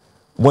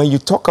 when you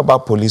talk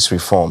about police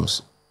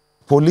reforms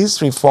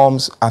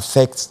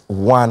affect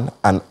one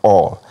and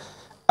all.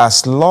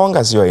 As long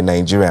as you're a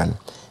Nigerian,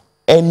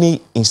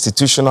 any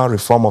institutional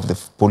reform of the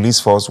police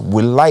force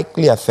will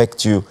likely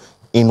affect you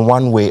in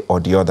one way or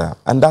the other.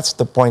 And that's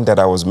the point that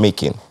I was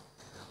making.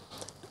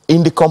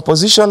 In the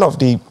composition of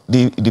the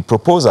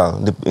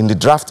proposal, in the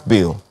draft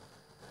bill,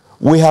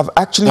 we have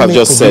actually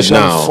made provision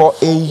for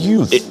a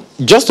youth.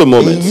 Just a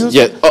moment. A youth,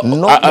 yeah.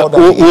 not more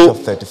than the age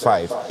of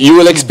 35. You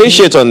will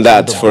expatiate on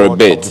that for a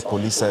bit.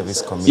 Police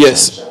Service Commission.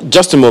 Yes,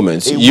 just a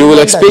moment. You will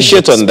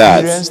expatiate on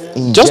that.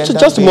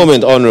 Just a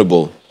moment,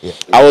 Honorable. Yeah.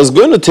 I was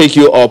going to take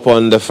you up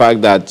on the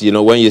fact that, you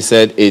know, when you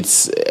said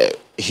it's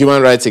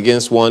human rights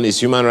against one is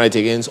human rights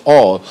against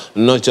all,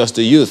 not just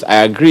the youth.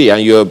 I agree,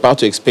 and you're about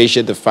to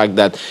expatiate the fact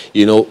that,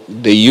 you know,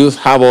 the youth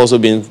have also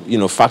been, you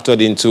know,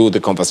 factored into the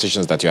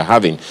conversations that you're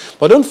having.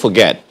 But don't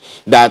forget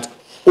that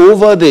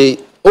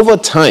over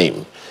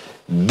time,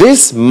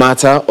 this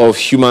matter of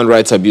human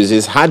rights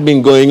abuses had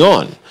been going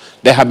on.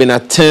 There have been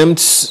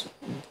attempts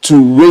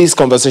to raise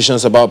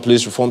conversations about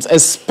police reforms,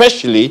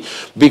 especially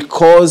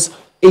because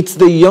it's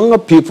the younger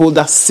people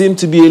that seem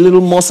to be a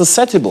little more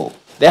susceptible.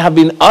 There have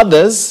been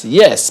others,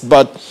 yes,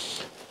 but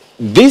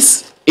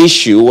this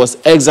issue was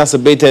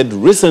exacerbated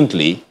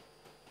recently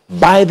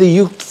by the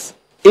youth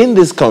in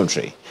this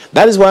country.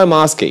 That is why I'm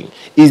asking,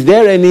 is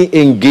there any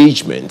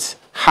engagement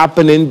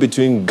happening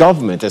between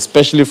government,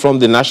 especially from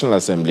the National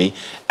Assembly,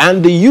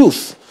 and the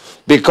youth?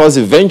 Because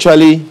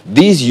eventually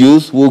these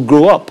youth will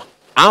grow up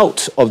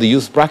out of the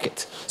youth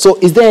bracket. So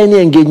is there any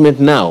engagement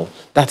now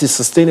that is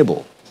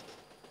sustainable?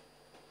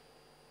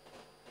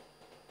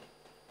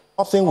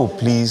 Nothing will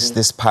please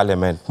this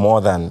parliament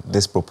more than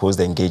this proposed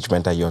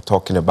engagement that you're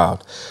talking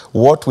about.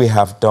 What we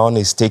have done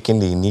is taken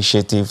the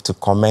initiative to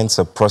commence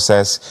a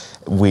process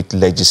with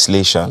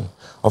legislation.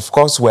 Of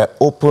course, we're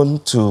open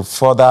to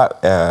further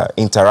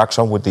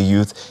interaction with the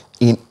youth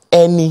in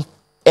any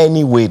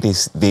way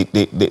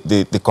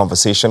the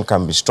conversation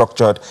can be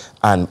structured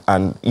and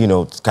you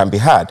know, can be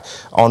had.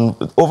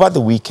 Over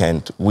the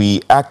weekend,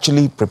 we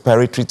actually,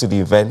 preparatory to the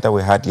event that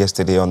we had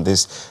yesterday on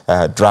this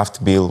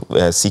draft bill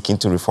seeking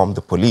to reform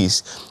the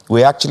police,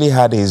 we actually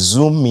had a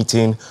Zoom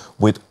meeting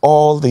with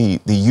all the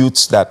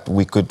youths that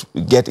we could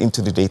get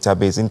into the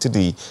database,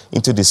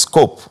 into the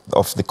scope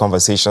of the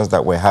conversations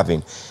that we're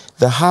having.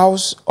 The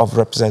House of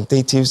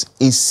Representatives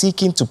is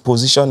seeking to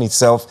position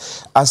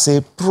itself as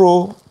a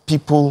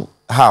pro-people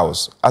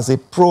house, as a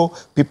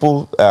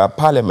pro-people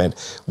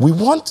parliament. We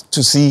want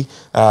to see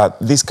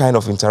these kind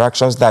of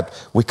interactions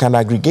that we can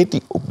aggregate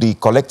the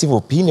collective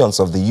opinions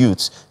of the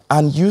youths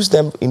and use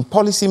them in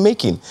policy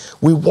making.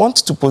 We want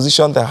to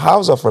position the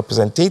House of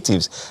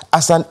Representatives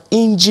as an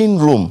engine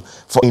room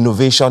for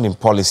innovation in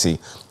policy.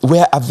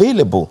 We're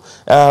available.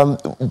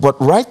 But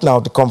right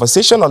now, the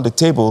conversation on the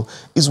table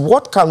is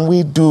what can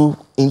we do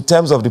in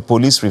terms of the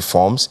police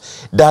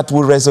reforms that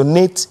will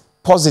resonate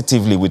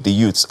positively with the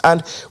youths.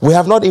 And we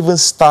have not even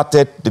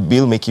started the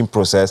bill-making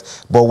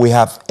process, but we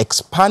have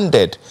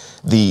expanded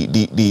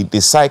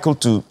the cycle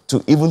to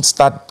even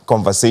start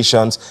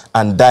conversations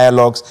and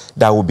dialogues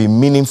that will be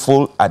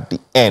meaningful at the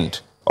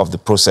end of the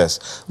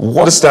process.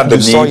 What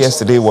you saw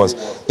yesterday was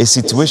a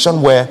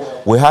situation where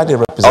we had a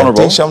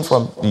representation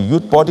from the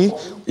youth body.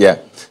 Yeah.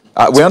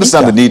 We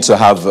understand the need to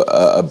have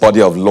a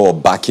body of law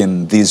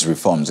backing these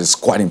reforms. It's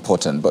quite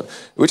important. But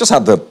we just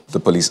had the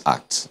Police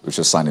Act, which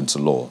was signed into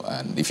law.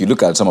 And if you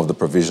look at some of the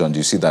provisions,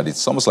 you see that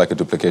it's almost like a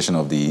duplication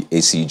of the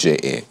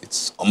ACJA.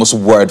 It's almost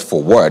word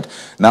for word.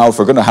 Now, if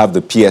we're going to have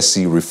the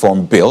PSC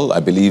reform bill, I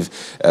believe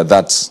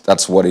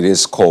that's what it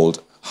is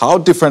called. How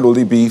different will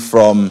it be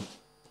from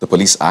the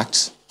Police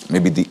Act,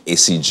 maybe the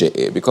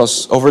ACJA?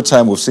 Because over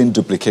time, we've seen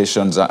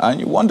duplications, and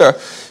you wonder,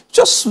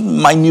 just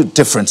minute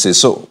differences.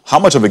 So how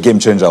much of a game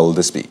changer will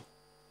this be?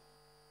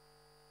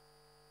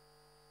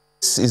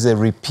 This is a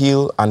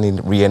repeal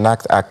and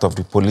reenact act of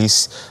the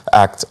Police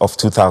Act of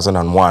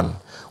 2001.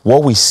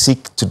 What we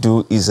seek to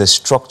do is a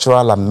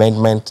structural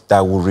amendment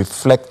that will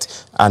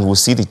reflect and will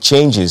see the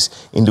changes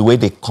in the way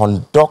they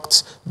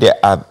conduct their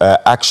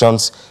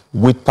actions,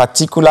 with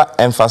particular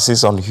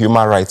emphasis on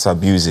human rights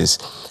abuses.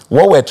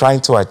 What we're trying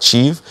to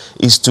achieve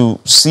is to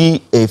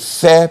see a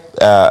fair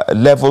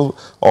level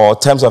or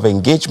terms of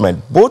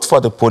engagement, both for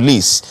the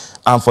police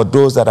and for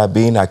those that are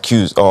being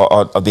accused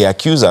or the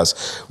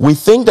accusers. We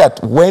think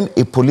that when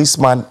a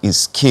policeman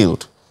is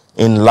killed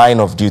in line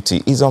of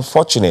duty is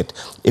unfortunate.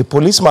 A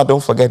policeman,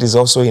 don't forget, is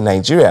also a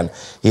Nigerian.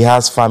 He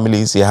has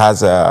families, he has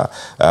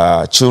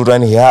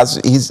children,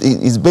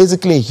 he's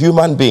basically a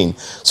human being.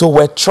 So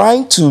we're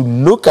trying to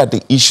look at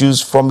the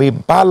issues from a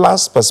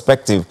balanced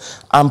perspective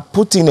and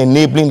put in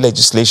enabling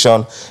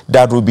legislation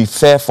that will be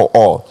fair for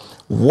all.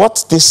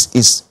 What this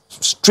is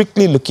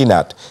strictly looking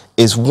at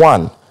is,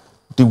 one,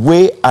 the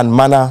way and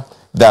manner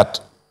that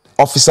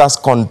officers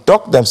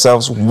conduct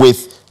themselves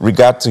with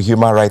regard to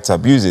human rights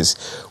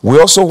abuses. We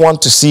also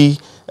want to see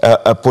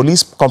a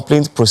police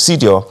complaint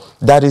procedure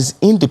that is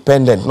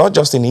independent, not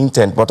just in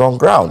intent, but on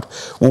ground.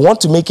 We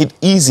want to make it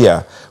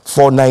easier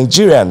for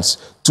Nigerians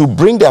to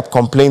bring their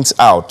complaints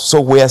out. So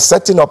we are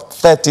setting up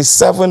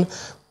 37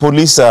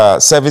 Police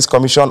Service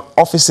Commission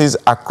offices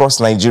across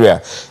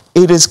Nigeria.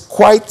 It is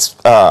quite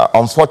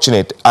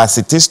unfortunate as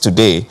it is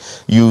today.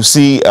 You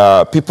see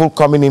people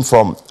coming in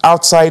from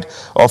outside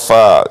of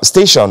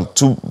station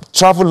to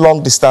travel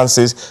long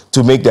distances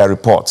to make their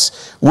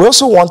reports. We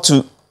also want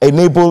to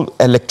enable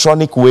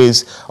electronic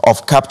ways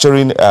of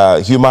capturing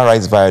human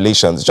rights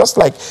violations, just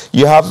like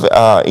you have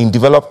in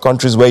developed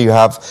countries where you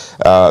have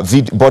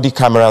body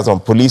cameras on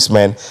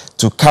policemen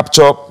to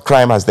capture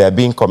crime as they are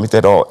being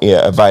committed or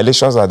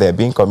violations as they are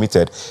being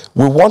committed.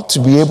 We want to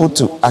be able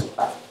to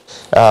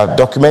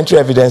documentary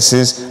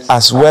evidences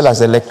as well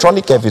as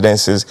electronic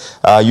evidences.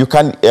 You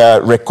can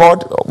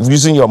record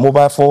using your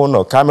mobile phone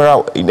or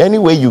camera. In any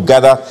way you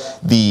gather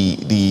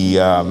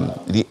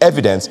the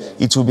evidence,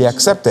 it will be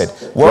accepted.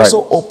 We're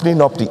also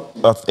opening up the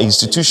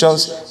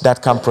institutions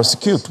that can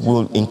prosecute.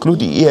 Will include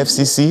the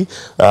EFCC,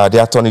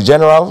 the Attorney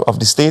General of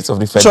the states, of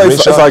the Federation.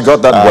 So if I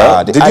got that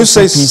well, did you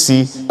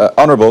ICPC. say,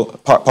 Honorable,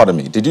 pardon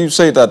me, did you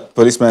say that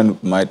policemen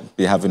might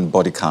be having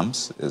body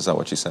cams? Is that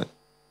what you said?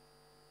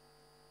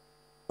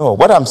 No,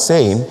 what I'm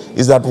saying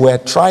is that we're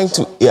trying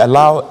to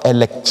allow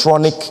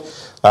electronic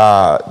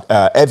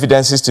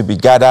evidences to be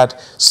gathered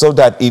so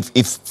that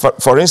if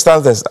for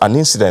instance, there's an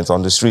incident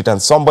on the street and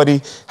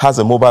somebody has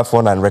a mobile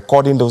phone and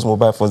recording those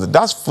mobile phones,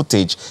 that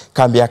footage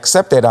can be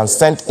accepted and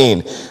sent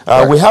in.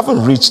 We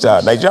haven't reached,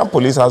 Nigerian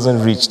police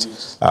hasn't reached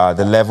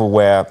the level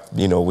where,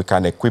 you know, we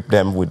can equip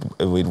them with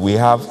we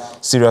have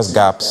serious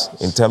gaps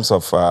in terms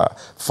of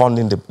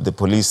funding the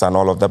police and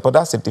all of that, but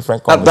that's a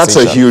different conversation. That's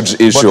a huge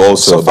issue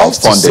also about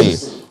funding.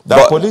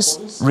 The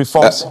police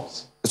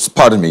reforms...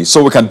 pardon me,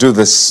 so we can do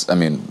this, I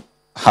mean,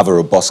 have a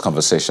robust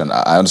conversation.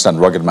 I understand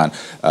Ruggedman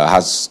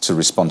has to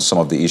respond to some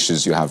of the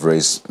issues you have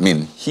raised. I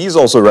mean, he's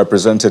also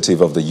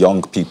representative of the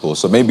young people,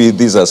 so maybe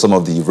these are some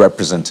of the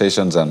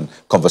representations and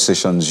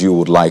conversations you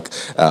would like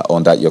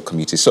on that your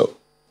committee. So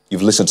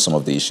you've listened to some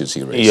of the issues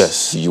he raised.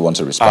 Yes. Do you want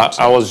to respond?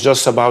 I was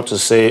just about to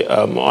say,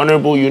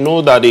 Honorable, you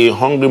know that a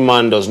hungry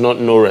man does not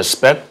know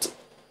respect.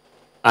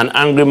 An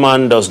angry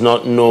man does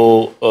not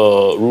know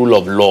rule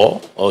of law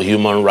or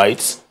human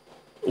rights.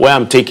 Where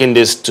I'm taking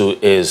this to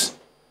is,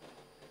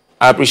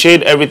 I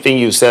appreciate everything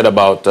you said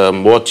about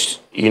what,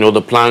 you know,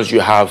 the plans you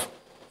have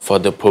for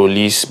the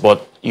police,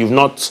 but you've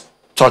not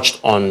touched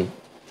on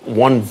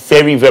one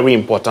very, very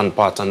important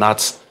part, and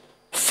that's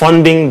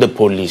funding the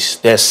police,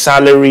 their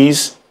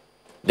salaries,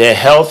 their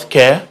health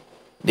care,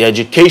 the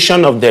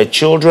education of their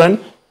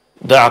children,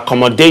 the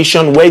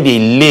accommodation where they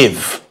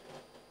live.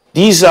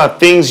 These are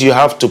things you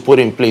have to put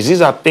in place. These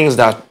are things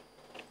that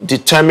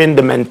determine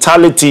the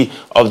mentality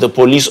of the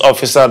police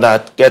officer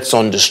that gets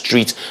on the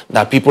street,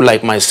 that people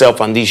like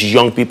myself and these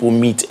young people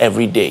meet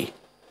every day.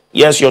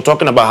 Yes, you're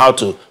talking about how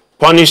to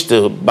punish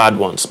the bad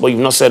ones, but you've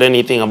not said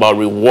anything about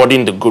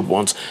rewarding the good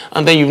ones.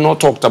 And then you've not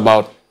talked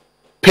about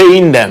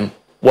paying them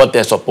what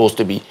they're supposed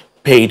to be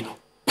paid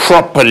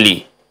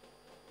properly.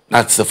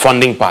 That's the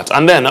funding part.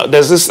 And then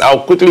there's this,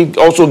 I'll quickly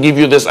also give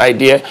you this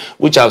idea,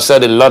 which I've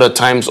said a lot of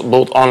times,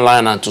 both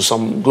online and to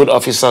some good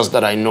officers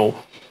that I know.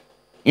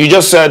 You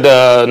just said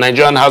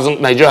Nigeria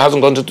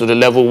hasn't gone to the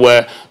level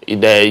where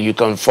you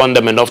can fund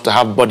them enough to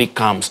have body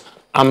cams.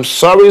 I'm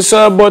sorry,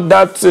 sir, but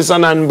that is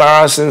an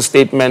embarrassing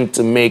statement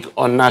to make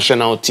on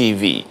national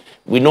TV.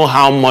 We know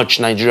how much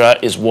Nigeria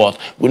is worth.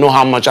 We know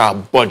how much our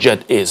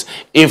budget is.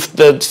 If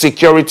the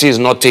security is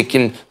not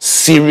taken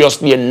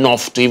seriously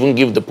enough to even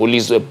give the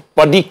police a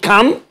body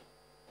cam,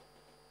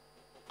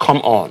 come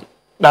on.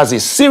 That's a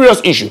serious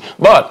issue.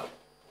 But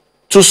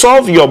to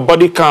solve your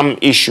body cam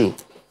issue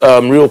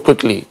real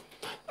quickly,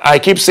 I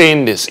keep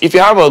saying this. If you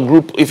have a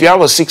group, if you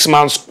have a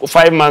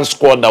 5-man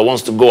squad that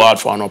wants to go out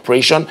for an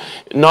operation,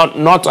 not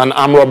an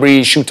armed robbery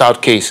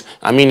shootout case.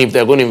 I mean, if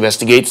they're going to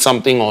investigate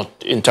something or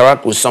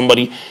interact with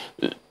somebody,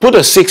 put a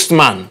 6th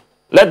man.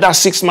 Let that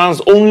 6th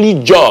man's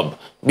only job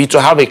be to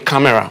have a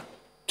camera,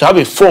 to have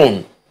a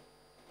phone.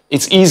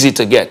 It's easy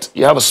to get.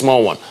 You have a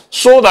small one.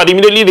 So that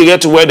immediately they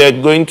get to where they're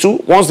going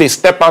to, once they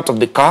step out of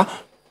the car,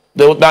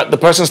 the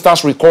person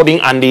starts recording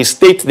and they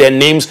state their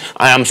names.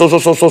 I am so,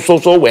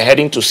 we're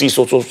heading to see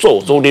so.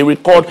 So they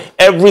record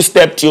every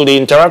step till they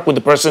interact with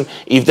the person.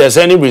 If there's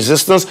any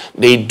resistance,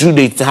 they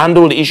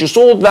handle the issue.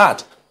 So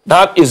that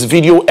is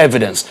video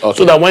evidence. Okay.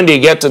 So that when they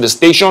get to the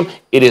station,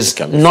 it is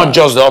not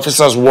just the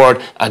officer's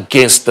word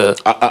against the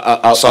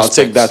I'll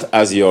take that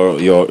as your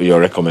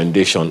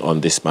recommendation on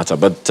this matter.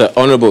 But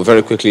Honorable,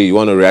 very quickly, you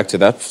want to react to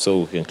that so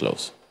we can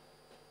close?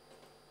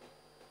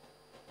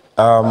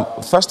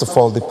 First of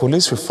all, the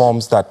police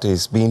reforms that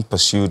is being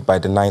pursued by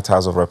the 9th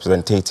House of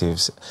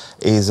Representatives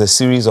is a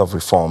series of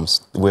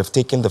reforms. We've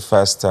taken the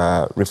first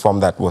reform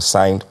that was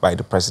signed by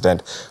the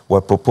President.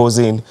 We're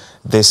proposing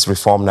this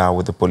reform now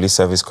with the Police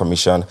Service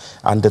Commission.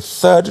 And the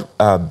third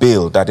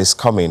bill that is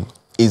coming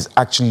is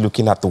actually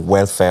looking at the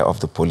welfare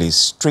of the police,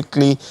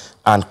 strictly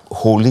and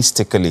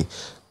holistically,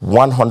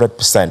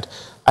 100%.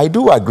 I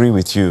do agree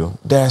with you.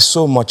 There are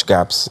so much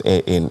gaps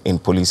in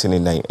policing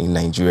in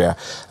Nigeria.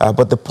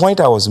 But the point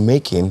I was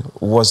making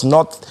was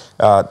not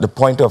the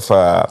point of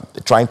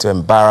trying to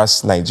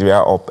embarrass Nigeria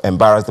or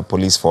embarrass the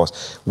police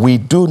force. We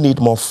do need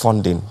more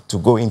funding to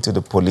go into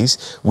the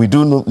police. We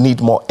do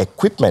need more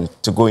equipment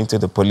to go into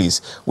the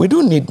police. We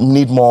do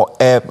need more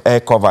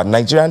air cover.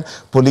 Nigerian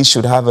police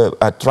should have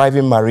a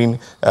thriving marine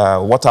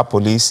water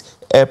police,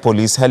 air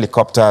police,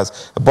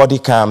 helicopters, body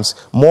cams,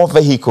 more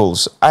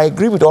vehicles. I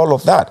agree with all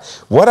of that.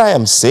 What I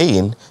am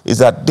saying is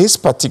that this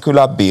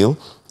particular bill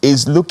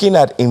is looking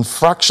at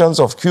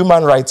infractions of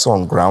human rights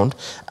on ground,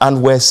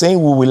 and we're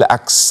saying we will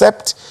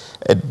accept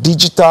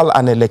digital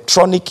and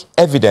electronic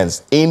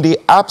evidence in the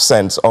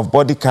absence of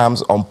body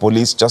cams on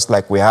police, just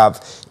like we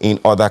have in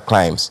other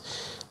crimes.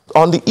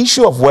 On the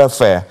issue of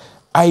welfare,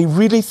 I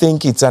really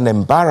think it's an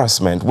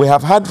embarrassment. We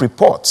have had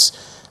reports.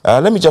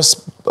 Let me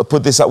just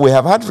put this up. We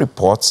have had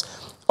reports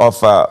of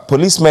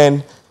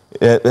policemen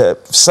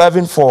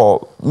serving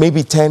for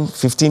maybe 10,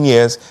 15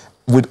 years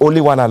with only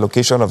one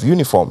allocation of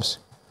uniforms.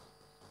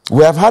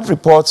 We have had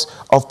reports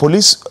of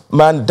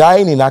policemen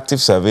dying in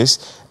active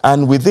service,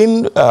 and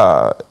within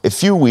a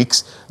few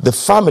weeks, the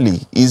family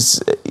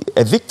is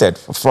evicted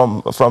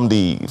from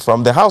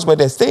the house where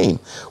they're staying.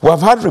 We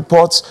have had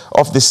reports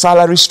of the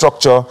salary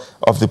structure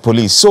of the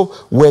police. So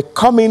we're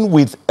coming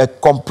with a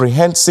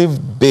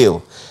comprehensive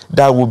bill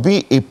that will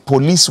be a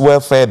police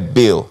welfare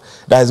bill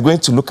that is going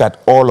to look at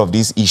all of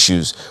these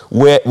issues,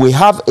 where we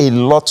have a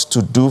lot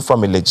to do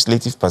from a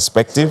legislative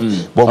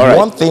perspective. But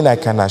one thing I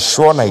can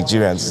assure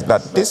Nigerians is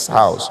that this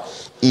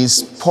House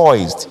is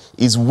poised,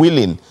 is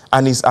willing,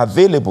 and is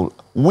available.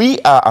 We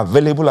are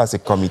available as a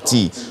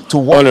committee to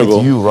work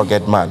with you,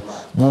 Ruggedman.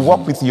 We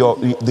work with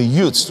the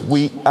youths.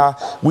 We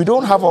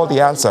don't have all the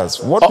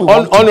answers. What we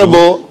want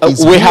Honorable, to do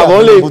is we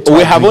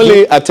have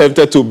only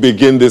attempted to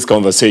begin this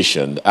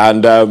conversation,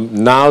 and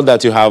now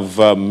that you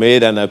have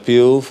made an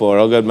appeal for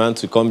Ruggedman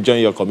to come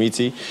join your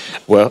committee,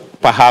 well,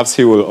 perhaps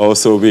you will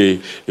also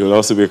be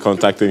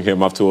contacting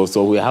him afterwards.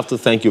 So we have to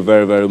thank you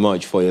very, very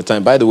much for your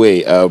time. By the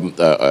way,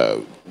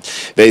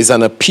 there is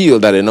an appeal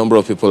that a number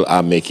of people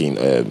are making,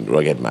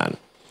 Ruggedman,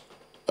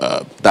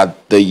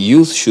 that the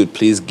youth should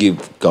please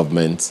give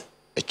government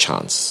a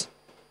chance.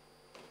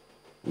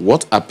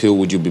 What appeal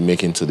would you be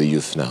making to the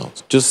youth now?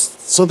 Just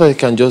so that they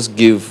can just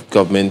give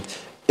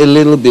government a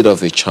little bit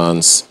of a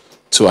chance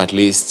to at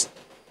least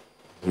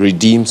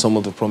redeem some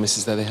of the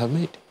promises that they have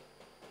made.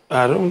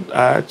 I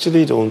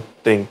actually don't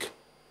think...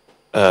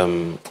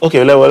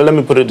 okay, let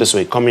me put it this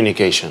way.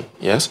 Communication,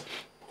 yes?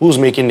 Who's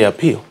making the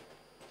appeal?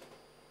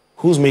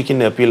 Who's making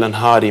the appeal, and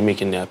how are they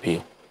making the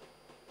appeal?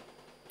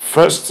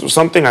 First,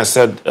 something I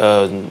said,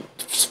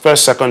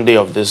 second day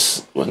of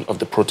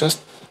the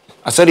protest,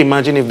 I said,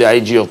 imagine if the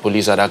IG of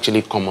police had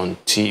actually come on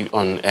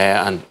air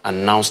and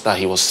announced that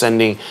he was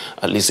sending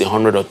at least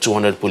 100 or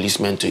 200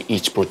 policemen to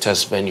each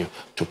protest venue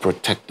to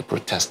protect the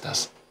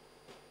protesters.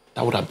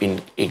 That would have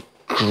been a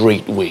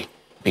great way,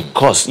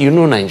 because you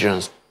know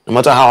Nigerians, no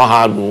matter how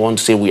hard we want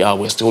to say we are,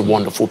 we're still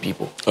wonderful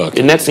people.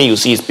 Okay. The next thing you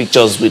see is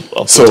pictures with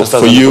protesters. So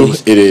for you,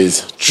 it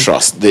is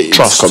trust.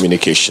 It's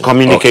communication.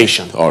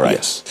 Communication. Okay. All right.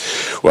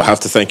 Yes. Well, I have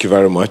to thank you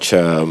very much,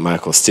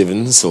 Michael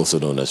Stevens, also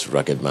known as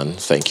Ruggedman.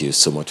 Thank you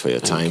so much for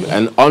your time.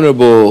 And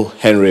Honorable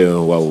Henry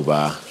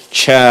Wawuba,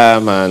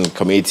 Chairman,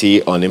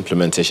 Committee on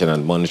Implementation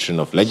and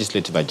Monitoring of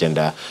Legislative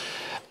Agenda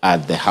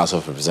at the House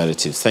of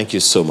Representatives. Thank you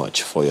so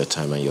much for your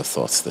time and your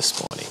thoughts this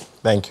morning.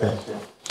 Thank you.